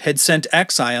Cyrus had sent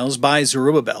exiles by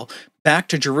Zerubbabel back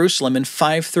to Jerusalem in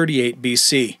 538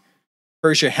 BC.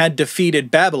 Persia had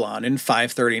defeated Babylon in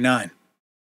 539.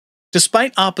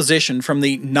 Despite opposition from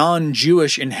the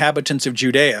non-Jewish inhabitants of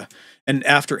Judea, and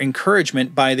after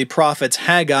encouragement by the prophets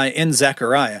Haggai and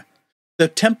Zechariah, the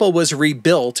temple was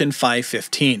rebuilt in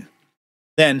 515.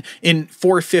 Then, in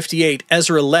 458,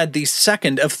 Ezra led the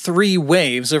second of 3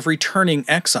 waves of returning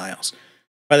exiles.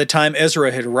 By the time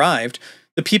Ezra had arrived,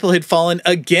 the people had fallen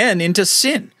again into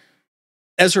sin.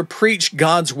 Ezra preached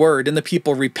God's word and the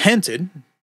people repented.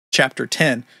 Chapter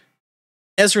 10.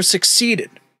 Ezra succeeded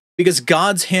because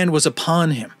God's hand was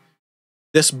upon him.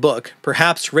 This book,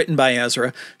 perhaps written by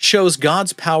Ezra, shows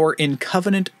God's power in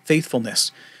covenant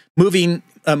faithfulness, moving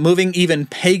even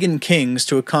pagan kings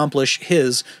to accomplish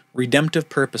his redemptive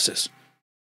purposes.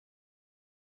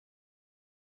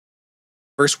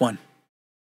 Verse 1.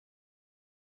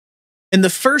 In the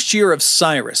first year of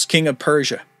Cyrus, king of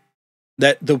Persia,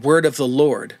 that the word of the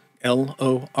Lord,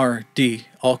 L-O-R-D,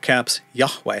 all caps,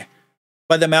 Yahweh,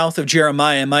 by the mouth of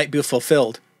Jeremiah might be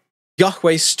fulfilled,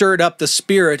 Yahweh stirred up the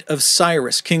spirit of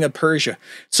Cyrus, king of Persia,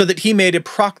 so that he made a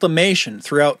proclamation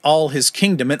throughout all his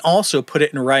kingdom and also put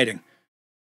it in writing.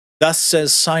 Thus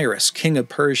says Cyrus, king of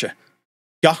Persia,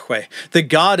 Yahweh, the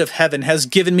God of heaven, has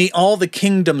given me all the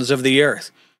kingdoms of the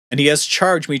earth, and he has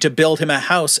charged me to build him a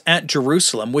house at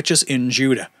Jerusalem, which is in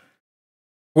Judah.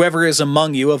 Whoever is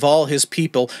among you of all his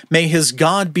people, may his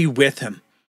God be with him,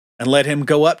 and let him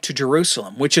go up to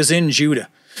Jerusalem, which is in Judah,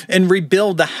 and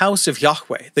rebuild the house of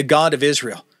Yahweh, the God of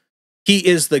Israel. He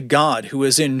is the God who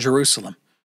is in Jerusalem.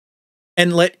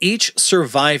 And let each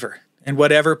survivor, in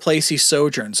whatever place he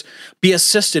sojourns, be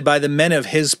assisted by the men of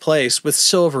his place with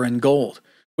silver and gold,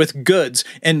 with goods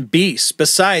and beasts,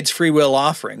 besides freewill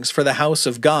offerings for the house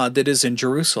of God that is in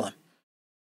Jerusalem.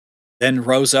 Then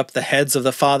rose up the heads of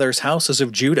the fathers' houses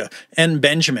of Judah and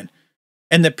Benjamin,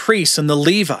 and the priests and the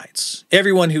Levites,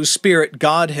 everyone whose spirit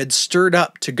God had stirred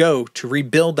up to go to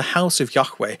rebuild the house of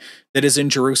Yahweh that is in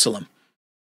Jerusalem.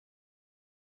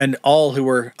 And all who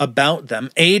were about them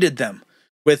aided them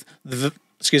with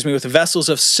vessels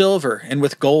of silver and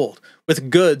with gold,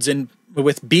 with goods and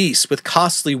with beasts, with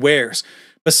costly wares,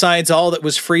 besides all that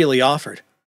was freely offered.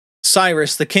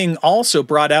 Cyrus the king also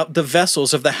brought out the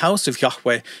vessels of the house of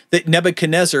Yahweh that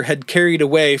Nebuchadnezzar had carried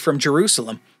away from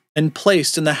Jerusalem and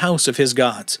placed in the house of his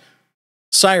gods.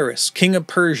 Cyrus, king of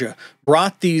Persia,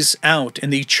 brought these out in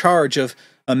the charge of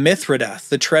Mithridath,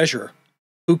 the treasurer,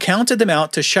 who counted them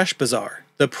out to Sheshbazzar,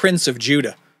 the prince of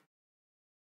Judah.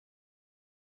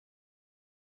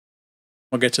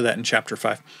 We'll get to that in chapter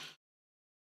 5.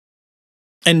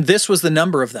 And this was the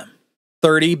number of them: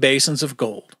 30 basins of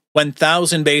gold,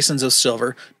 1,000 basins of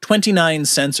silver, 29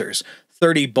 censers,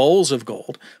 30 bowls of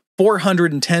gold,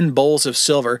 410 bowls of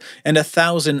silver, and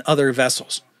 1,000 other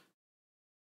vessels.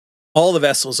 All the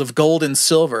vessels of gold and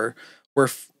silver were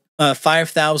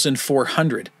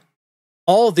 5,400.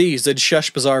 All these did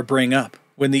Sheshbazzar bring up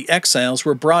when the exiles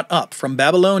were brought up from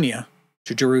Babylonia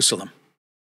to Jerusalem.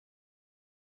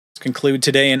 Let's conclude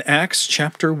today in Acts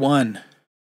chapter 1.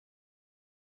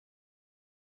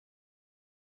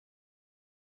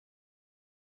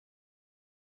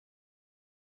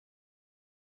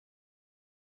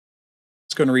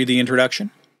 Let's go and read the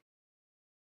introduction.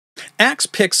 Acts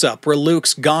picks up where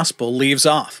Luke's gospel leaves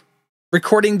off,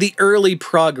 recording the early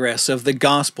progress of the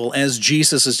gospel as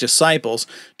Jesus' disciples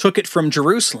took it from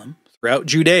Jerusalem throughout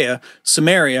Judea,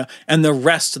 Samaria, and the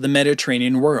rest of the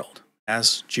Mediterranean world,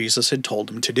 as Jesus had told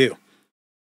them to do.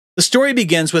 The story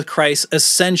begins with Christ's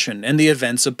ascension and the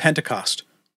events of Pentecost.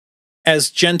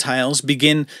 As Gentiles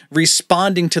begin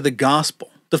responding to the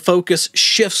gospel, the focus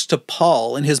shifts to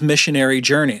Paul and his missionary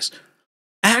journeys.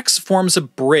 Acts forms a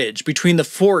bridge between the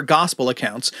 4 gospel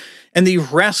accounts and the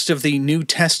rest of the New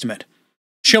Testament,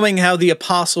 showing how the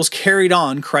apostles carried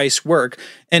on Christ's work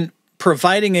and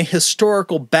providing a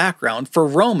historical background for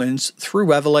Romans through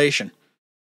Revelation.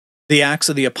 The Acts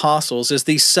of the Apostles is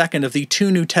the second of the 2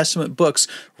 New Testament books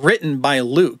written by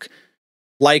Luke.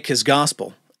 Like his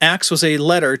gospel, Acts was a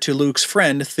letter to Luke's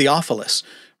friend Theophilus,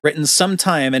 written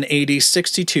sometime in AD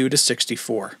 62 to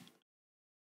 64.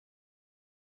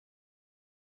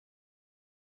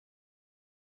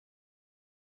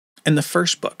 In the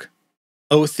first book,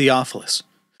 O Theophilus,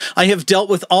 I have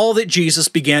dealt with all that Jesus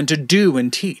began to do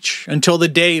and teach until the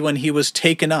day when he was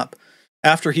taken up,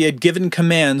 after he had given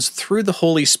commands through the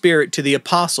Holy Spirit to the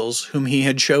apostles whom he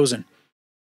had chosen.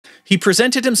 He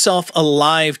presented himself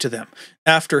alive to them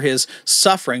after his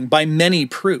suffering by many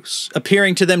proofs,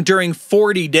 appearing to them during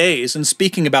 40 days and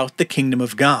speaking about the kingdom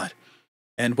of God.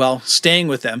 And while staying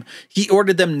with them, he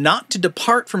ordered them not to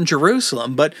depart from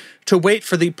Jerusalem, but to wait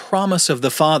for the promise of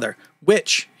the Father,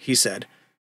 which, he said,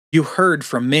 you heard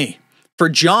from me. For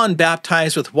John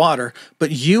baptized with water,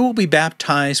 but you will be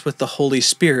baptized with the Holy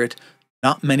Spirit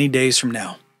not many days from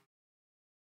now.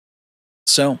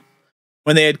 So,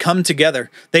 when they had come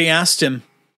together, they asked him,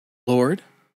 Lord,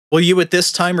 will you at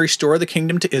this time restore the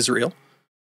kingdom to Israel?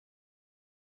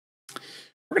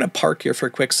 We're going to park here for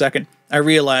a quick second. I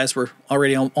realize we're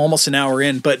already almost an hour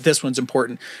in, but this one's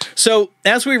important. So,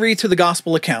 as we read through the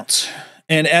gospel accounts,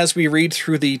 and as we read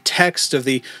through the text of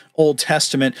the Old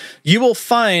Testament, you will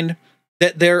find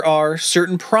that there are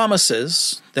certain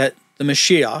promises that the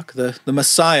Mashiach, the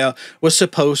Messiah, was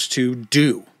supposed to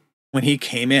do when he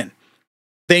came in.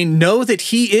 They know that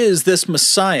he is this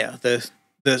Messiah,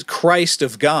 the Christ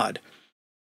of God.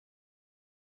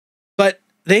 But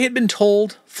they had been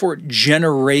told for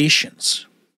generations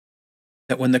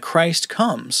that when the Christ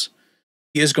comes,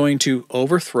 he is going to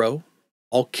overthrow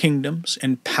all kingdoms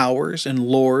and powers and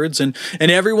lords and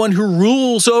everyone who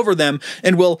rules over them,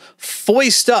 and will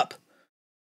foist up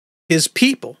his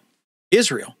people,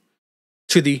 Israel,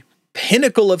 to the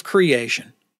pinnacle of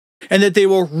creation, and that they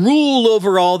will rule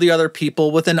over all the other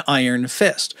people with an iron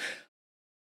fist.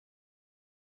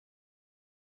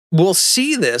 We'll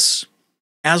see this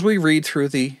as we read through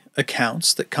the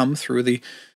accounts that come through the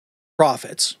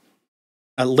prophets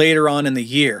later on in the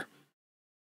year.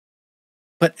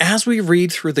 But as we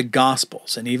read through the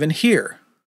Gospels, and even here,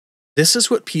 this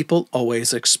is what people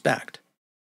always expect,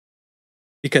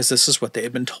 because this is what they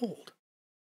have been told.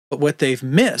 But what they've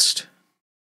missed,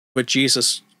 what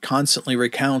Jesus constantly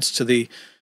recounts to the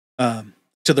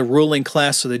ruling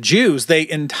class of the Jews, they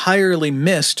entirely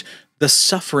missed the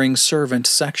suffering servant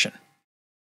section.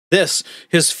 This,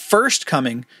 his first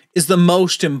coming, is the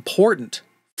most important,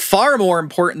 far more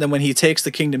important than when he takes the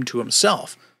kingdom to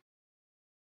himself.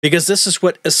 Because this is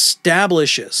what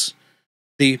establishes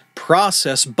the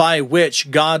process by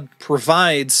which God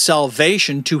provides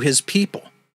salvation to his people.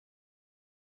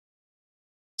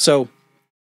 So,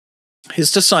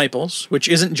 his disciples, which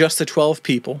isn't just the 12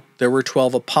 people, there were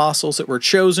 12 apostles that were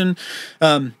chosen,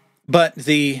 but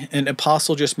an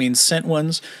apostle just means sent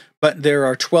ones, but there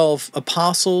are 12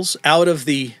 apostles out of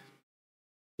the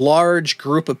large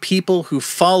group of people who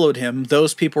followed him.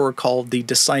 Those people were called the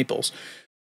disciples.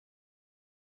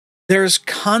 There's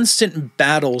constant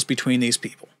battles between these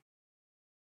people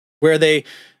where they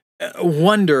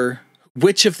wonder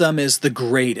which of them is the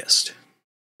greatest.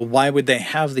 Why would they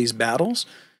have these battles?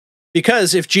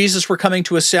 Because if Jesus were coming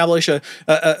to establish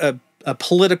a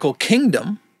political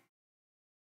kingdom,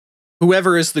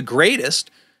 whoever is the greatest,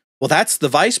 well, that's the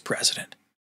vice president.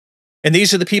 And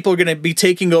these are the people who are going to be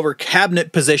taking over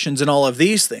cabinet positions and all of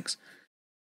these things.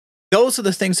 Those are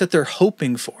the things that they're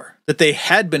hoping for, that they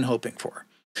had been hoping for.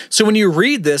 So when you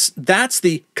read this, that's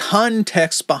the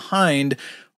context behind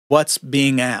what's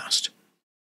being asked.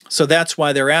 So that's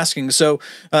why they're asking. So,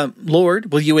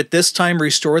 Lord, will you at this time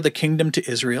restore the kingdom to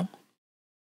Israel?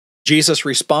 Jesus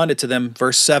responded to them,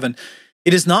 verse 7,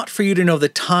 "It is not for you to know the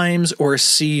times or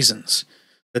seasons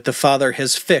that the Father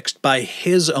has fixed by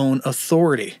his own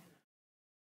authority.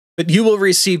 But you will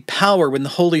receive power when the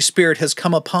Holy Spirit has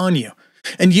come upon you,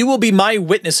 and you will be my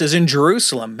witnesses in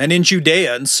Jerusalem and in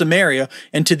Judea and Samaria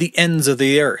and to the ends of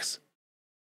the earth."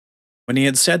 When he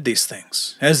had said these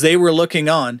things, as they were looking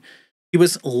on, he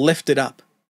was lifted up,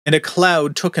 and a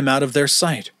cloud took him out of their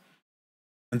sight.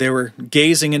 And they were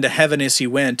gazing into heaven as he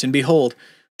went, and behold,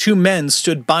 2 men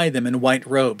stood by them in white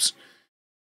robes,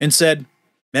 and said,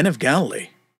 "Men of Galilee,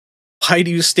 why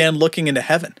do you stand looking into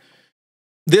heaven?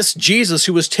 This Jesus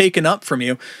who was taken up from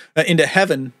you into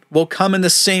heaven will come in the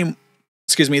same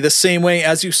way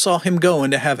as you saw him go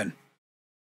into heaven."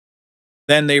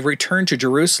 Then they returned to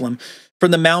Jerusalem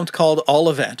from the mount called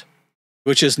Olivet,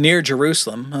 which is near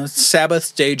Jerusalem, a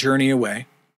Sabbath day journey away.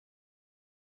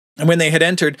 And when they had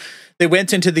entered, they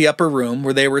went into the upper room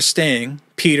where they were staying,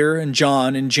 Peter and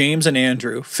John and James and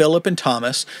Andrew, Philip and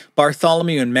Thomas,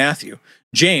 Bartholomew and Matthew,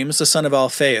 James the son of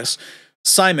Alphaeus,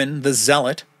 Simon the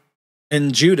Zealot,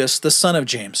 and Judas the son of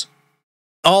James.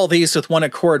 All these with one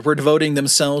accord were devoting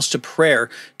themselves to prayer,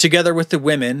 together with the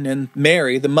women and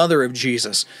Mary, the mother of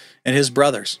Jesus, and his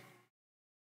brothers.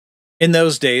 In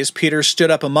those days, Peter stood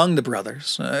up among the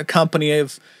brothers. A company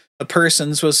of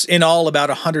persons was in all about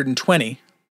 120.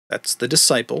 That's the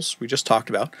disciples we just talked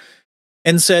about.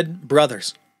 And said,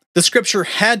 "Brothers, the scripture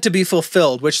had to be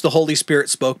fulfilled, which the Holy Spirit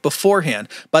spoke beforehand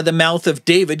by the mouth of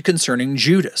David concerning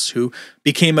Judas, who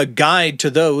became a guide to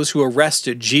those who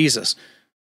arrested Jesus.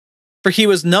 For he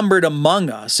was numbered among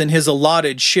us in his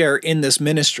allotted share in this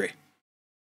ministry."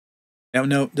 Now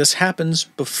note, this happens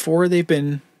before they've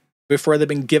been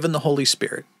given the Holy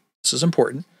Spirit. This is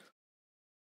important.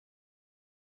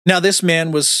 Now this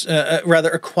man was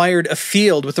acquired a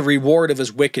field with the reward of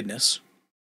his wickedness.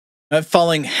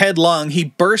 Falling headlong, he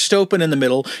burst open in the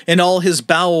middle, and all his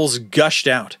bowels gushed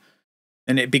out.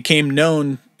 And it became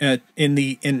known And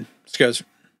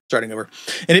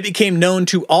it became known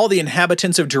to all the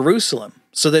inhabitants of Jerusalem,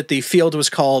 so that the field was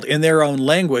called in their own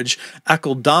language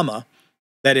Akeldama,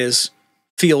 that is,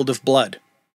 field of blood.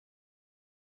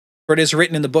 For it is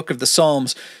written in the book of the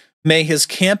Psalms, "May his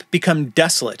camp become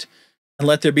desolate, and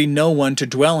let there be no one to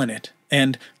dwell in it,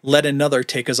 and let another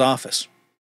take his office."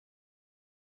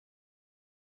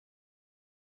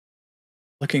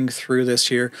 Looking through this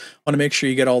here, I want to make sure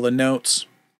you get all the notes.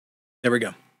 There we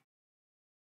go.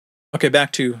 Okay,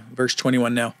 back to verse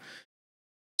 21 now.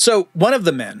 "So one of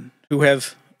the men who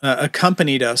have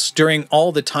accompanied us during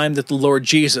all the time that the Lord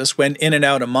Jesus went in and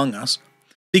out among us,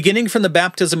 beginning from the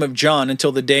baptism of John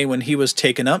until the day when he was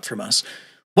taken up from us,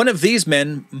 one of these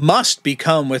men must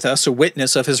become with us a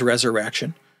witness of his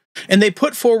resurrection. And they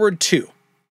put forward 2,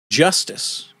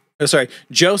 Joseph,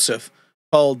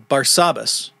 called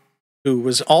Barsabbas, who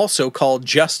was also called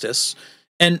Justus,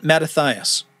 and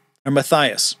Matthias.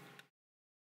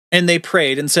 And they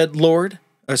prayed and said,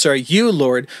 You,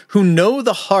 Lord, who know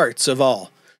the hearts of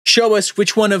all, show us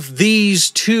which one of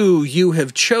these 2 you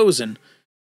have chosen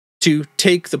to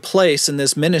take the place in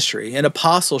this ministry and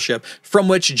apostleship from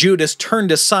which Judas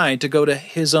turned aside to go to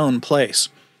his own place."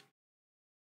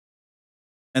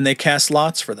 And they cast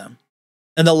lots for them.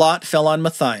 And the lot fell on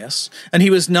Matthias, and he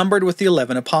was numbered with the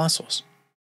 11 apostles.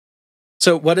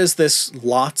 So what is this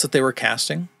lots that they were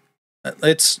casting?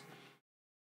 It's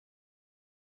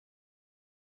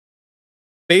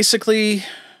basically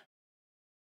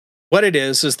what it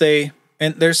is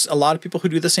and there's a lot of people who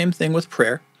do the same thing with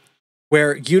prayer,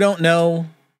 where you don't know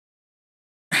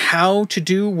how to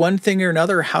do one thing or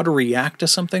another, or how to react to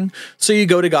something. So you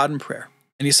go to God in prayer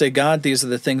and you say, "God, these are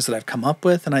the things that I've come up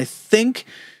with, and I think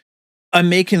I'm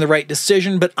making the right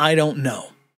decision, but I don't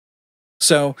know."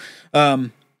 So,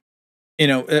 and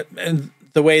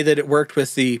the way that it worked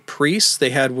with the priests, they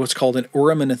had what's called an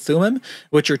Urim and a Thummim,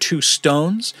 which are two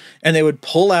stones, and they would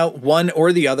pull out one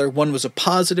or the other. One was a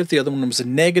positive, the other one was a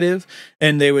negative,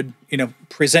 and they would,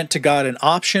 present to God an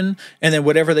option, and then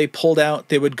whatever they pulled out,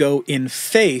 they would go in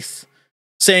faith,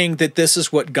 saying that this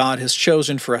is what God has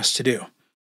chosen for us to do.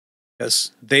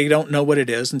 Because they don't know what it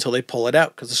is until they pull it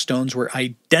out, because the stones were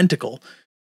identical,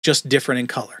 just different in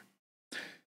color.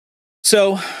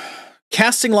 So,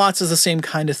 casting lots is the same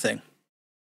kind of thing.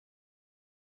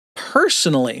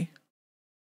 Personally,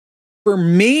 for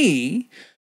me,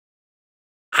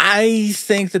 I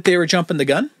think that they were jumping the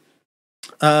gun.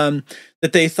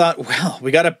 That they thought, well,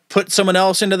 we got to put someone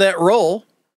else into that role.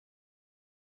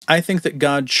 I think that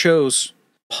God chose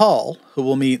Paul, who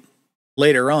we'll meet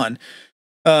later on,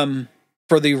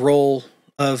 for the role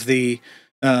of the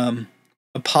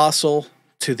apostle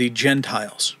to the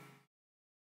Gentiles.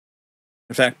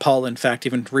 In fact, Paul,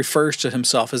 even refers to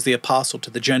himself as the apostle to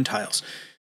the Gentiles.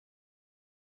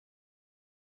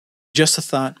 Just a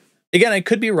thought. Again, I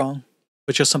could be wrong,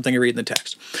 but just something I read in the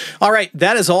text. All right,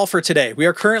 that is all for today. We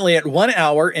are currently at 1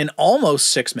 hour and almost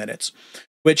 6 minutes,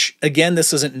 which, again,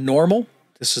 this isn't normal.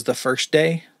 This is the first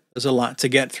day. There's a lot to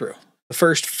get through. The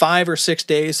first 5 or 6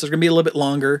 days, they're going to be a little bit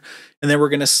longer, and then we're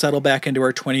going to settle back into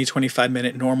our 20,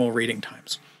 25-minute normal reading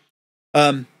times.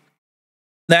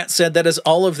 That said, that is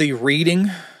all of the reading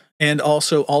and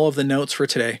also all of the notes for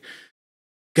today.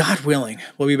 God willing,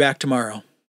 we'll be back tomorrow.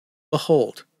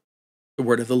 Behold, the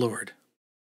word of the Lord.